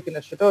করবে কিনা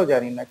সেটাও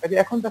জানি না। কাজে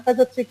এখন দেখা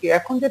যাচ্ছে কি,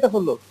 এখন যেটা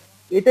হলো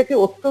এটাকে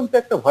অত্যন্ত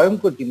একটা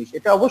ভয়ঙ্কর জিনিস।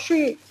 এটা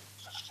অবশ্যই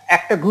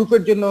একটা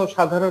গ্রুপের জন্য,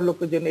 সাধারণ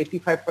লোকের জন্য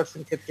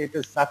 85% ক্ষেত্রে এটা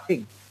নাথিং,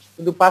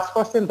 কিন্তু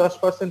 5%,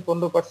 10%,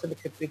 15%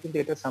 ক্ষেত্রে কিন্তু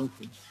এটা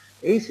সামথিং।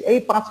 এই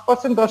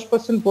 5%,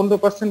 10%,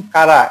 15%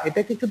 কারা,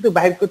 এটাকে কিন্তু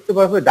বাইর করতে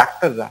পারবে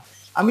ডাক্তাররা।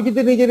 আমি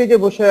যদি নিজে নিজে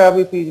বসে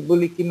আমি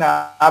বলি কিনা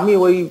আমি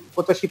ওই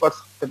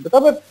 85%,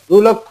 তবে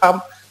রুল অফ থাম,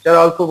 যারা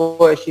অল্প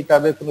বয়সী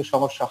তাদের কোনো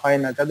সমস্যা হয়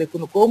না, যাদের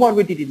কোনো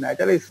কোমরবিডিটি নাই,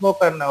 যারা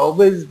স্মোকার না,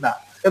 ওবেজ না,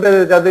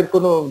 যাদের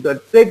কোনো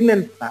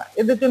প্রেগনেন্ট না,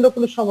 এদের জন্য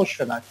কোনো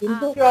সমস্যা না।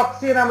 কিন্তু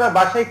অক্সিজেন আমরা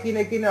বাসায়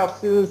কিনে কিনে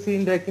অক্সিজেন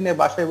সিলিন্ডার কিনে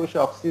বাসায় বসে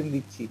অক্সিজেন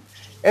দিচ্ছি,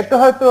 এতে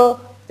হয়তো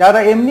যারা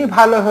এমনি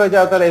ভালো হয়ে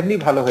যাও তারা এমনি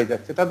ভালো হয়ে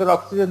যাচ্ছে, তাদের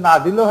অক্সিজেন না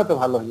দিলেও হয়তো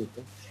ভালো হয়ে যেত।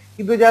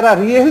 কিন্তু যারা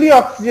রিয়েলি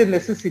অক্সিজেন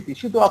নেসেসিটি,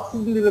 শুধু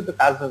অক্সিজেন দিলে তো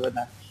কাজ হবে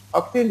না,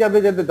 অক্সিজেন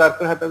যাদের যাদের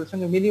দরকার হয় তাদের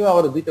সঙ্গে মিনিমাম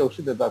আরো 2টা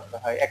ওষুধের দরকার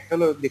হয়। একটা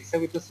হলো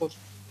ডেক্সামেথাসোন,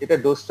 যেটা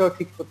ডোজটাও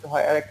ঠিক করতে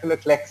হয়, আর একটা হলো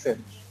ক্ল্যাক্সেন,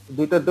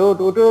 দুইটা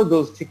ওটাও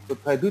ডোজ ঠিক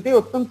করতে হয়। দুইটাই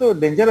অত্যন্ত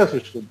ডেঞ্জারাস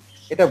ওষুধ,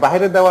 এটা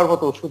বাইরে দেওয়ার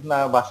মতো ওষুধ না,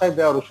 বাসায়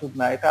দেওয়ার ওষুধ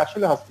না, এটা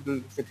আসলে হসপিটাল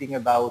সেটিং এ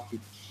দেওয়া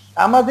উচিত।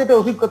 আমার যেটা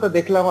অভিজ্ঞতা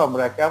দেখলাম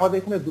আমরা আমাদের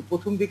এখানে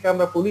প্রথম দিকে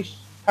আমরা পুলিশ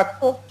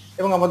থাকতো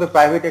এবং আমাদের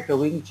প্রাইভেট একটা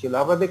উইং ছিল।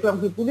 আমরা দেখলাম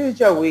কি পুলিশ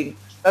যা উইং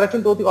তারা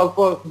কিন্তু অতি অল্প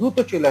দ্রুত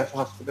চলে আসে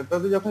হসপিটাল,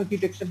 তাদের যখন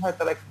ডিটেকশন হয়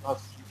তারা কিন্তু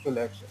হসপিটাল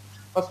চলে আসে।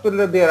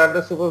 হসপিটালে দে আর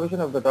under supervision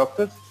of the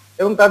doctors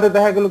এবং তাদের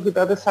দেখা গেল কি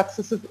তাদের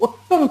সাকসেস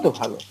অত্যন্ত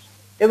ভালো।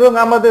 এবং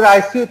আমাদের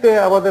আইসিইউ তে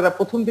আমাদের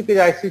প্রথম দিকে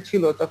যে আইসিইউ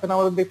ছিল তখন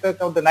আমাদের দেখতে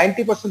আমাদের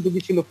 90%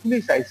 রোগী ছিল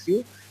পুলিশ আইসিইউ,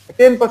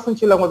 10%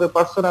 ছিল আমাদের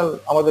পার্সোনাল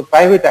আমাদের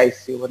প্রাইভেট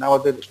আইসিইউ মানে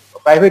আমাদের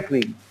প্রাইভেট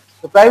উইং।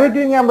 তো প্রাইভেট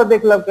উইং এ আমরা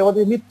দেখলাম কি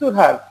আমাদের মৃত্যুর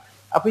হার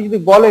আপনি যদি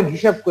বলেন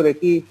হিসাব করে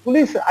কি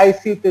পুলিশ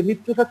আইসিইউ তে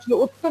মৃত্যুর হার ছিল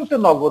অত্যন্ত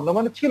নগণ্য,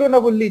 মানে ছিল না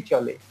বললেই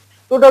চলে।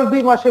 টোটাল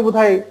 2 মাসে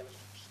বোধহয়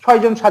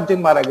 6-7 জন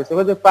মারা গেছে।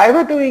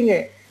 প্রাইভেট উইং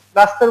এ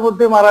রাস্তার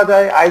মধ্যে মারা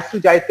যায়, আইসিইউ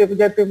যাইতে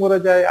যাইতে মরে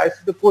যায়,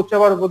 আইসিইউ তে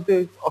পৌঁছাবার মধ্যে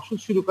ওষুধ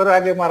শুরু করার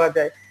আগে মারা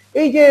যায়।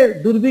 এই যে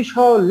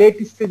দুর্বিষহ লেট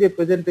স্টেজে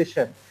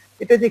প্রেজেন্টেশন,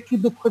 এটা যে কি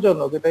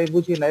দুঃখজনক এটা আমি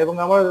বুঝি না। এবং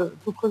আমার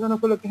দুঃখজনক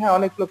হলো কি হ্যাঁ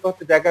অনেক লোক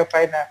হয়তো জায়গা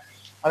পায় না,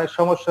 অনেক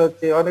সমস্যা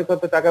হচ্ছে, অনেক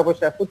হয়তো টাকা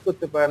পয়সা অ্যাফোর্ড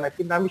করতে পারে না,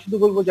 কিন্তু আমি শুধু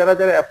বলবো যারা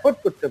যারা অ্যাফোর্ড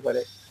করতে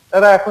পারে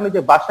তারা এখন এই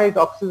যে বাসায়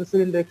অক্সিজেন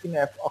সিলিন্ডার কিনে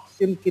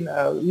অক্সিজেন কিনা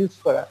ইউজ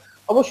করা।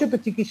 অবশ্যই তো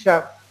চিকিৎসা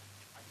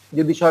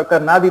যদি সরকার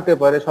না দিতে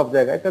পারে সব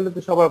জায়গায় তাহলে তো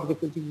সবার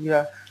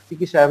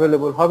চিকিৎসা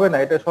অ্যাভেলেবল হবে না।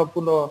 এটা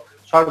সম্পূর্ণ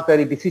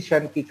সরকারি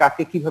ডিসিশন কি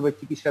কাকে কিভাবে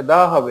চিকিৎসা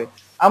দেওয়া হবে।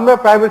 আমরা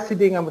প্রাইভেট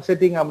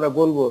সেটিং আমরা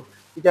বলবো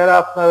যারা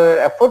আপনারা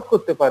অ্যাফোর্ড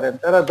করতে পারেন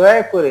তারা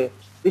দয়া করে,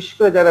 বিশেষ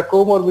করে যারা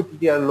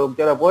কোমরবিডিটি আর লোক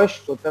যারা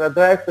বয়স্ক তারা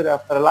দয়া করে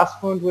আপনারা লাস্ট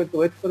মোমেন্ট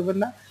ওয়েট করবেন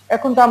না।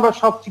 এখন তো আমরা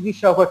সব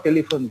চিকিৎসা ওভার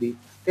টেলিফোন দিই,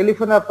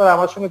 টেলিফোনে আপনারা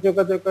আমার সঙ্গে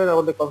যোগাযোগ করেন,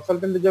 আমাদের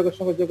কনসালটেন্টের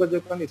সঙ্গে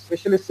যোগাযোগ করেন,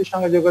 স্পেশালিস্টের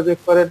সঙ্গে যোগাযোগ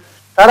করেন,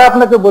 তারা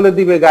আপনাকে বলে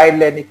দিবে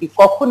গাইডলাইনে কি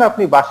কখন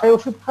আপনি বাসায়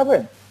ওষুধ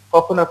খাবেন,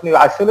 কখন আপনি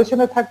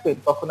আইসোলেশনে থাকবেন,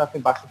 কখন আপনি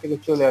বাসা থেকে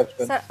চলে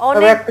আসবেন।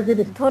 তবে একটা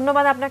জিনিস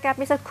ধন্যবাদ আপনাকে,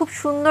 আপনি স্যার খুব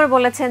সুন্দর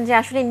বলেছেন যে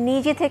আসলে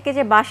নিজে থেকে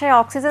যে বাসায়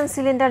অক্সিজেন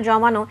সিলিন্ডার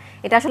জমানো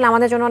এটা আসলে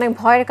আমাদের জন্য অনেক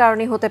ভয়ের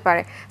কারণই হতে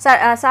পারে।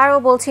 স্যারও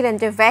বলছিলেন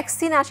যে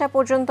ভ্যাকসিন আসা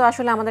পর্যন্ত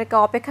আসলে আমাদেরকে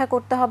অপেক্ষা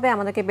করতে হবে,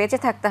 আমাদেরকে বেঁচে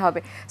থাকতে হবে।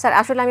 স্যার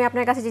আসলে আমি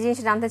আপনার কাছে যে জিনিস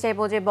জানতে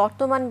চাইবো যে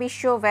বর্তমান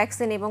বিশ্ব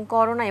ভ্যাকসিন এবং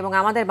করোনা এবং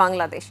আমাদের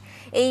বাংলাদেশ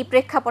এই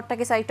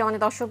প্রেক্ষাপটটাকে স্যার একটু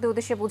আমাদের দর্শকদের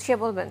উদ্দেশ্যে বুঝিয়ে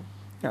বলবেন।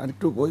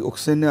 আরেকটু ওই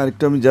অক্সিজেনে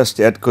আরেকটু আমি জাস্ট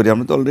অ্যাড করি,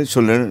 আমরা তো অলরেডি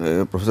শুনলেন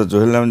প্রফেসর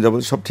জহিরুল আহমেদ যা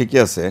বলে সব ঠিকই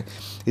আছে।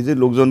 এই যে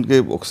লোকজনকে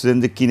অক্সিজেন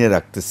যে কিনে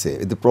রাখতেছে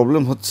এতে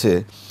প্রবলেম হচ্ছে,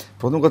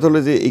 প্রথম কথা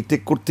হলো যে এইটা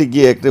করতে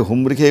গিয়ে একটা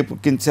হুমড়ি খেয়ে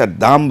কিনছে আর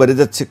দাম বেড়ে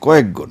যাচ্ছে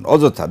কয়েক গুণ,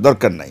 অযথা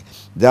দরকার নাই,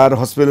 যার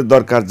হসপিটালের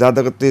দরকার যা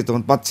দরকার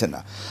তখন পাচ্ছে না।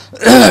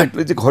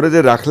 যে ঘরে যে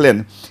রাখলেন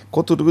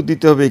কতটুকু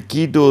দিতে হবে,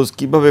 কী ডোজ,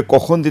 কীভাবে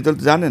কখন দিতে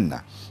হবে জানেন না,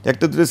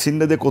 একটা দুটো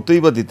সিন্ডা দিয়ে কতই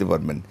বা দিতে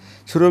পারবেন,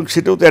 সুতরাং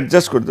সেটাও তো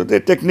অ্যাডজাস্ট করতে হবে,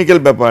 টেকনিক্যাল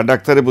ব্যাপার,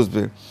 ডাক্তারে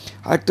বুঝবে।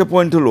 আরেকটা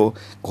পয়েন্ট হলো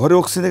ঘরে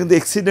অক্সিজেনে কিন্তু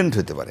অ্যাক্সিডেন্ট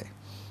হতে পারে,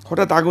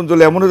 হঠাৎ আগুন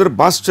জ্বলে এমন ওদের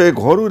বাস্ট হয়ে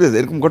ঘর উড়ে যায়,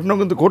 এরকম ঘটনাও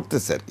কিন্তু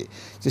ঘটতেছে আর কি,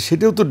 যে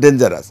সেটাও তো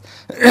ডেঞ্জারাস।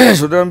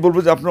 সুতরাং আমি বলবো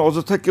যে আপনার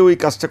অযথা কেউ এই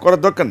কাজটা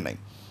করার দরকার নাই,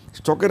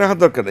 স্টকে রাখার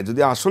দরকার নেই।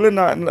 যদি আসলে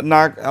না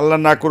আল্লাহ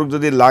না করুক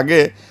যদি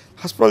লাগে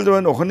হাসপাতাল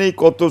যাবেন, ওখানেই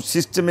কত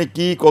সিস্টেমে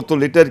কি কত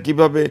লিটার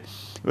কীভাবে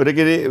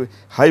ওটাকে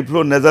হাই ফ্লো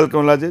নেজাল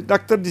কেমন লাগে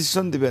ডাক্তার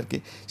ডিসিশন দেবে আর কি।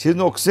 সেই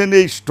জন্য অক্সিজেন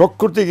এই স্টক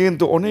করতে গিয়ে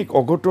কিন্তু অনেক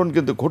অঘটন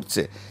কিন্তু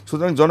ঘটছে।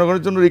 সুতরাং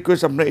জনগণের জন্য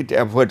রিকোয়েস্ট আপনার এটা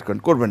অ্যাভয়েড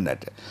করবেন না।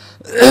 এটা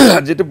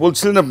যেটা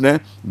বলছিলেন আপনার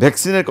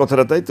ভ্যাকসিনের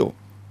কথাটা, তাই তো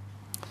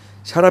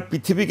সারা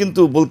পৃথিবী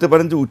কিন্তু বলতে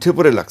পারেন যে উঠে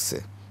পড়ে লাগছে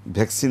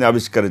ভ্যাকসিন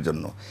আবিষ্কারের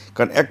জন্য,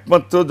 কারণ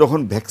একমাত্র যখন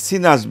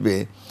ভ্যাকসিন আসবে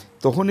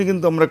তখনই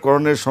কিন্তু আমরা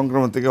করোনার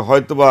সংক্রমণ থেকে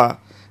হয়তো বা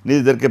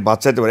নিজেদেরকে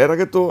বাঁচাতে পারি। এর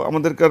আগে তো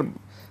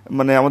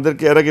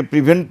আমাদেরকে এর আগে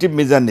প্রিভেন্টিভ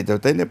মেজার নিতে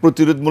হবে, তাই না,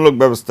 প্রতিরোধমূলক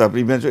ব্যবস্থা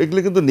প্রিভেনশন এগুলো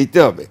কিন্তু নিতে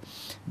হবে।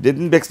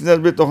 যেদিন ভ্যাকসিন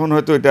আসবে তখন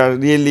হয়তো এটা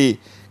রিয়েলি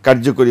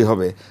কার্যকরী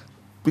হবে।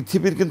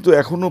 পৃথিবীর কিন্তু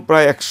এখনও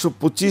প্রায়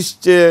 125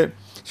 যে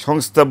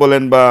সংস্থা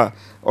বলেন বা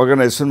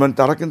অর্গানাইজেশন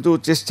তারা কিন্তু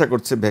চেষ্টা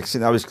করছে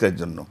ভ্যাকসিন আবিষ্কারের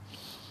জন্য।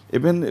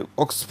 ইভেন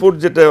অক্সফোর্ড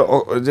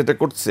যেটা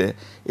করছে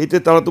এতে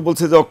তারা তো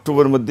বলছে যে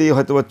অক্টোবরের মধ্যেই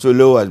হয়তো বা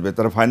চলেও আসবে,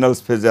 তারা ফাইনাল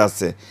ফেজে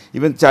আছে।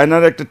 ইভেন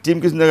চায়নার একটা টিম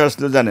কিছু জায়গায়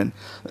আসলে জানেন,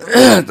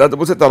 তারা তো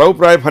বলছে তারাও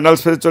প্রায় ফাইনাল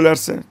ফেজে চলে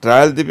আসছে,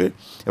 ট্রায়াল দিবে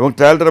এবং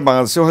ট্রায়াল তারা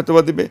বাংলাদেশেও হয়তো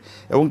বা দিবে।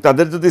 এবং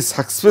তাদের যদি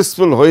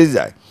সাকসেসফুল হয়ে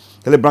যায়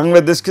তাহলে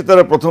বাংলাদেশকে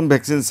তারা প্রথম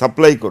ভ্যাকসিন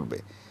সাপ্লাই করবে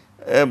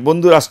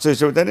বন্ধু রাষ্ট্র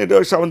হিসেবে, তাই না, এটা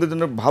আমাদের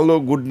জন্য ভালো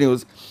গুড নিউজ।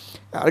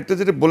 আরেকটা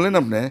যেটা বললেন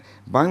আপনি,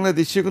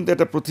 বাংলাদেশে কিন্তু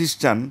একটা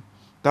প্রতিষ্ঠান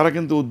তারা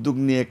কিন্তু উদ্যোগ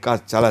নিয়ে কাজ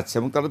চালাচ্ছে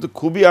এবং তারা তো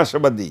খুবই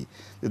আশাবাদী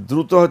যে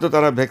দ্রুত হয়তো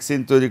তারা ভ্যাকসিন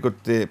তৈরি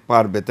করতে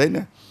পারবে, তাই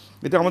না।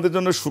 এটা আমাদের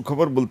জন্য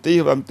সুখবর বলতেই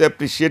হবে। আমি তো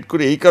অ্যাপ্রিসিয়েট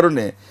করি এই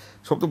কারণে,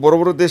 সব তো বড়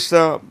বড়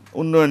দেশরা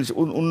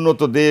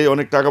উন্নত দেশ,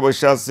 অনেক টাকা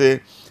পয়সা আছে,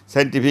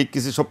 সায়েন্টিফিক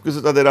কিছু সব কিছু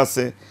তাদের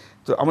আছে।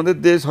 তো আমাদের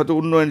দেশ হয়তো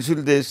উন্নয়নশীল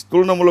দেশ,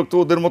 তুলনামূলক তো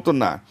ওদের মতো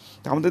না।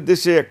 আমাদের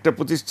দেশে একটা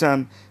প্রতিষ্ঠান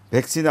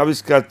ভ্যাকসিন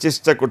আবিষ্কার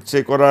চেষ্টা করছে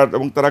করার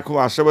এবং তারা খুব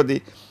আশাবাদী,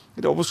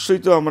 এটা অবশ্যই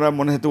তো আমরা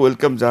মনে হয় তো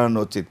ওয়েলকাম জানানো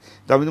উচিত।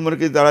 তো আমি তো মনে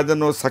করি তারা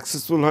যেন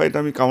সাকসেসফুল হয় এটা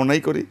আমি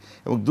কামনাই করি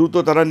এবং দ্রুত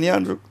তারা নিয়ে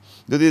আনুক।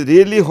 যদি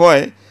রিয়েলি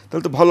হয়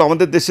তাহলে তো ভালো,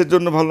 আমাদের দেশের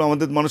জন্য ভালো,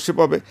 আমাদের মানুষে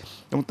পাবে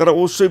এবং তারা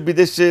অবশ্যই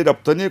বিদেশে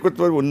রপ্তানিও করতে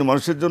পারবে অন্য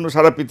মানুষের জন্য,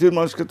 সারা পৃথিবীর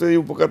মানুষকে তো এই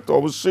উপকার তো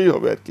অবশ্যই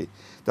হবে আর কি।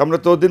 তো আমরা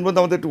ততদিন মধ্যে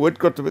আমাদের একটু ওয়েট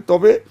করতে হবে।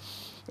 তবে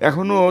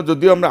এখনও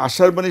যদিও আমরা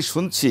আশার বাণী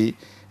শুনছি,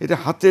 এটা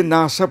হাতে না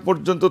আসা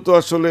পর্যন্ত তো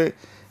আসলে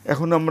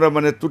এখন আমরা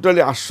মানে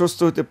টোটালি আশ্বস্ত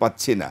হতে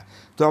পারছি না।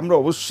 তো আমরা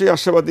অবশ্যই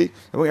আশাবাদী,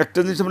 এবং একটা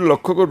জিনিস আপনি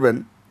লক্ষ্য করবেন,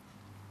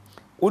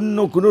 অন্য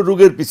কোনো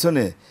রোগের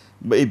পিছনে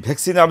এই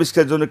ভ্যাকসিন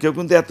আবিষ্কারের জন্য কেউ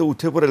কিন্তু এত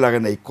উঠে পড়ে লাগে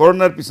নাই,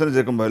 করোনার পিছনে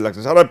যেরকমভাবে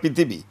লাগছে সারা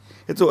পৃথিবী।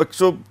 এ তো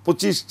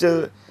 125টা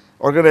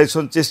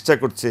অর্গানাইজেশন চেষ্টা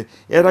করছে,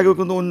 এর আগেও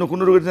কিন্তু অন্য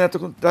কোনো রোগের জন্য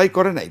এতক্ষণ ট্রাই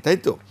করে নাই, তাই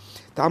তো?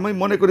 তা আমি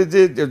মনে করি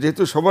যে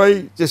যেহেতু সবাই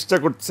চেষ্টা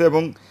করছে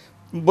এবং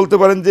বলতে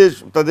পারেন যে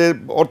তাদের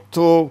অর্থ,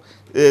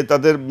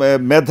 তাদের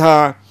মেধা,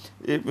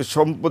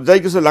 সম্পদ যাই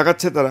কিছু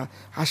লাগাচ্ছে তারা,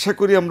 আশা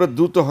করি আমরা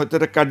দ্রুত হয়তো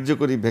একটা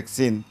কার্যকরী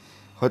ভ্যাকসিন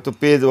হয়তো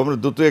পেয়ে যাবো, আমরা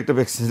দ্রুত একটা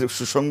ভ্যাকসিনের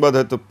সুসংবাদ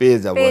হয়তো পেয়ে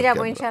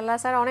যাবো ইনশাআল্লাহ।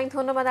 স্যার অনেক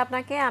ধন্যবাদ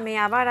আপনাকে। আমি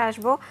আবার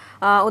আসব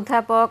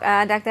অধ্যাপক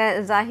ডাক্তার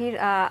জাহির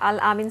আল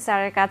আমিন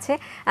স্যারের কাছে।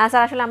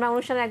 স্যার আসলে আমরা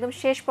অনুষ্ঠানের একদম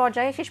শেষ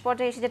পর্যায়ে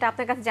এসে যেটা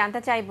আপনার কাছে জানতে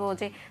চাইবো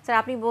যে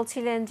স্যার আপনি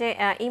বলছিলেন যে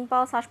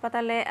ইম্পালস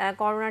হাসপাতালে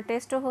করোনা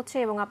টেস্টও হচ্ছে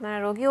এবং আপনারা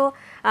রোগীও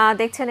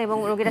দেখছেন এবং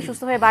রোগীরা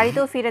সুস্থ হয়ে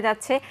বাড়িতেও ফিরে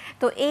যাচ্ছে।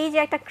 তো এই যে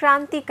একটা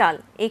ক্রান্তিকাল,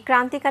 এই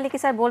ক্রান্তিকালে কি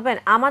স্যার বলবেন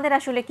আমাদের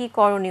আসলে কি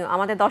করণীয়,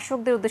 আমাদের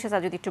দর্শকদের উদ্দেশ্যে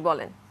স্যার যদি একটু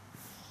বলেন।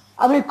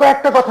 আমি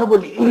কয়েকটা কথা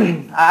বলি।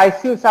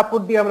 আইসিইউ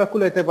সাপোর্ট দিয়ে আমরা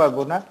কুলাইতে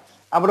পারবো না,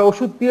 আমরা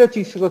ওষুধ দিয়ে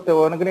চিকিৎসা করতে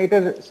পারবো না, কারণ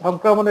এটার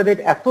সংক্রমণের রেট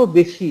এত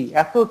বেশি,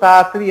 এত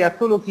তাড়াতাড়ি এত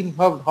লোক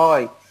ইনভলভ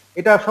হয়,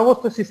 এটা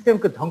সমস্ত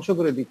সিস্টেমকে ধ্বংস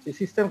করে দিচ্ছে,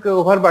 সিস্টেমকে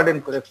ওভারবার্ডেন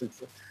করে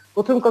ফেলছে।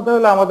 প্রথম কথা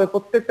হলো আমাদের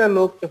প্রত্যেকটা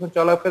লোক যখন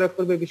চলাফেরা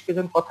করবে, বিশেষ করে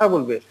যখন কথা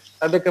বলবে,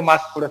 তাদেরকে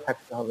মাস্ক পরে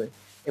থাকতে হবে।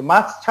 এই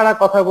মাস্ক ছাড়া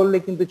কথা বললে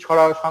কিন্তু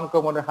ছড়া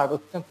সংক্রমণের হার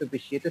অত্যন্ত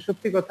বেশি, এটা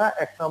সত্যি কথা।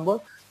 এক নম্বর,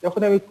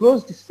 যখন আমি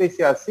ক্লোজড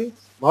স্পেসে আছি,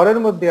 ঘরের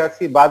মধ্যে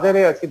আছি,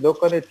 বাজারে আছি,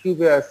 দোকানের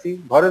টিউবে আছি,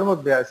 ঘরের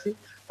মধ্যে আছি,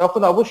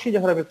 তখন অবশ্যই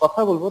যখন আমি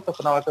কথা বলবো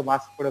তখন আমাকে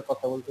মাস্ক পরে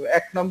কথা বলতে হবে,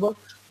 এক নম্বর।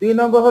 দুই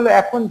নম্বর হলো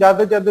এখন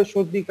যাদের যাদের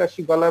সর্দি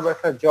কাশি গলা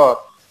ব্যথা জ্বর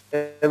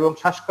এবং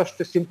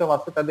শ্বাসকষ্টের সিমটম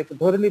আছে তাদেরকে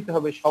ধরে নিতে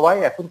হবে সবাই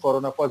এখন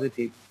করোনা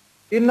পজিটিভ।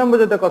 তিন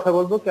নম্বর যেটা কথা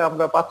বলবো কি,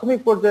 আমরা প্রাথমিক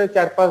পর্যায়ে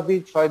 4-5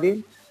 দিন 6 দিন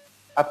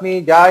আপনি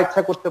যা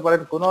ইচ্ছা করতে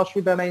পারেন, কোনো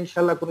অসুবিধা নাই,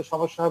 ইনশাল্লাহ কোনো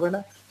সমস্যা হবে না।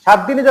 7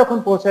 দিনে যখন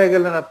পৌঁছায়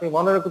গেলেন আপনি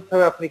মনে রাখতে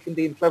হবে আপনি কিন্তু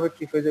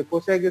ইনফ্লামেটরি ফেজে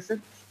পৌঁছে গেছেন।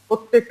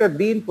 প্রত্যেকটা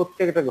দিন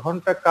প্রত্যেকটা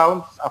ঘন্টা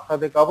কাউন্ট।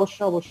 আপনাদেরকে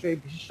অবশ্যই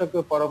বিশেষজ্ঞ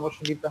পরামর্শ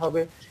নিতে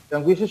হবে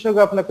এবং বিশেষজ্ঞ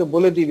আপনাকে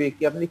বলে দিবে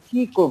কি আপনি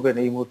কি করবেন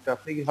এই মুহূর্তে।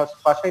 আপনি কি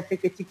বাসায়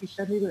থেকে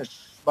চিকিৎসা নেবেন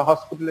বা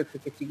হসপিটালে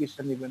থেকে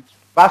চিকিৎসা নেবেন?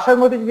 বাসার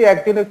মধ্যে যদি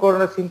একজনের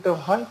করোনা সিমটম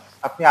হয়,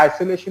 আপনি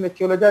আইসোলেশনে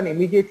চলে যান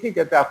ইমিডিয়েটলি,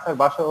 যাতে আপনার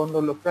বাসার অন্য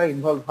লোকরা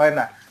ইনভলভ হয়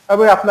না।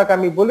 তবে আপনাকে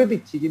আমি বলে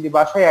দিচ্ছি, যদি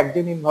বাসায়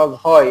একজন ইনভলভ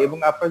হয় এবং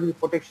আপনারা যদি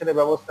প্রোটেকশনের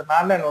ব্যবস্থা না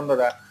নেন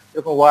অন্যরা,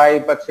 যেরকম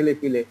ওয়াইফ বা ছেলে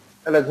পিলে,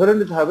 তাহলে ধরে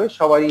নিতে হবে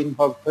সবাই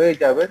ইনভলভ হয়ে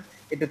যাবেন,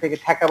 এটা থেকে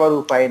ঠেকাবার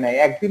উপায় নাই,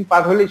 একদিন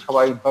পার হলেই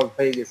সবাই ইনভলভ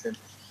হয়ে গেছেন।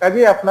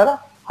 কাজে আপনারা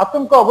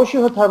আতঙ্ক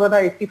অবশ্যই হতে হবে না,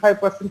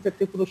 85%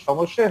 ক্ষেত্রে কোনো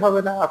সমস্যাই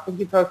হবে না,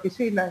 আতঙ্কিত হওয়ার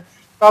কিছুই নাই।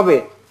 তবে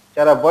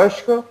যারা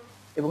বয়স্ক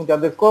এবং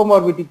যাদের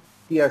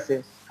কোমরবিডিটি আছে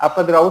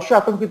আপনাদের অবশ্যই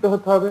আতঙ্কিত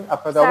হতে হবে,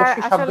 আপনাদের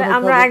অবশ্যই সাবধান হতে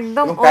হবে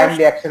এবং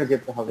টাইমলি অ্যাকশনে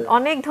যেতে হবে।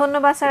 অনেক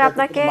ধন্যবাদ স্যার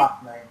আপনাকে।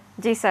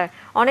 জি স্যার,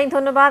 অনেক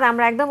ধন্যবাদ।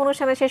 আমরা একদম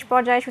অনুষ্ঠানের শেষ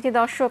পর্যায়ে সুধী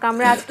দর্শক,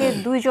 আমরা আজকে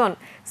দুইজন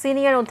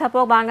সিনিয়র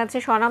অধ্যাপক,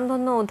 বাংলাদেশের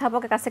স্বনামধন্য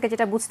অধ্যাপকের কাছ থেকে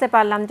যেটা বুঝতে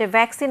পারলাম যে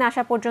ভ্যাকসিন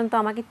আসা পর্যন্ত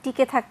আমাকে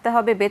টিকে থাকতে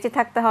হবে, বেঁচে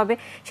থাকতে হবে,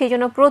 সেই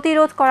জন্য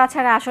প্রতিরোধ করা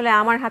ছাড়া আসলে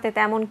আমার হাতে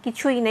তেমন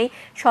কিছুই নেই।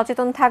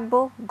 সচেতন থাকবো,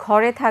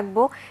 ঘরে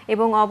থাকবো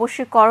এবং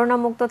অবশ্যই করোনা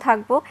মুক্ত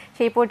থাকবো।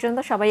 সেই পর্যন্ত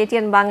সবাই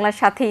এটিএন বাংলার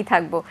সাথেই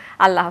থাকবো।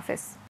 আল্লাহ হাফেজ।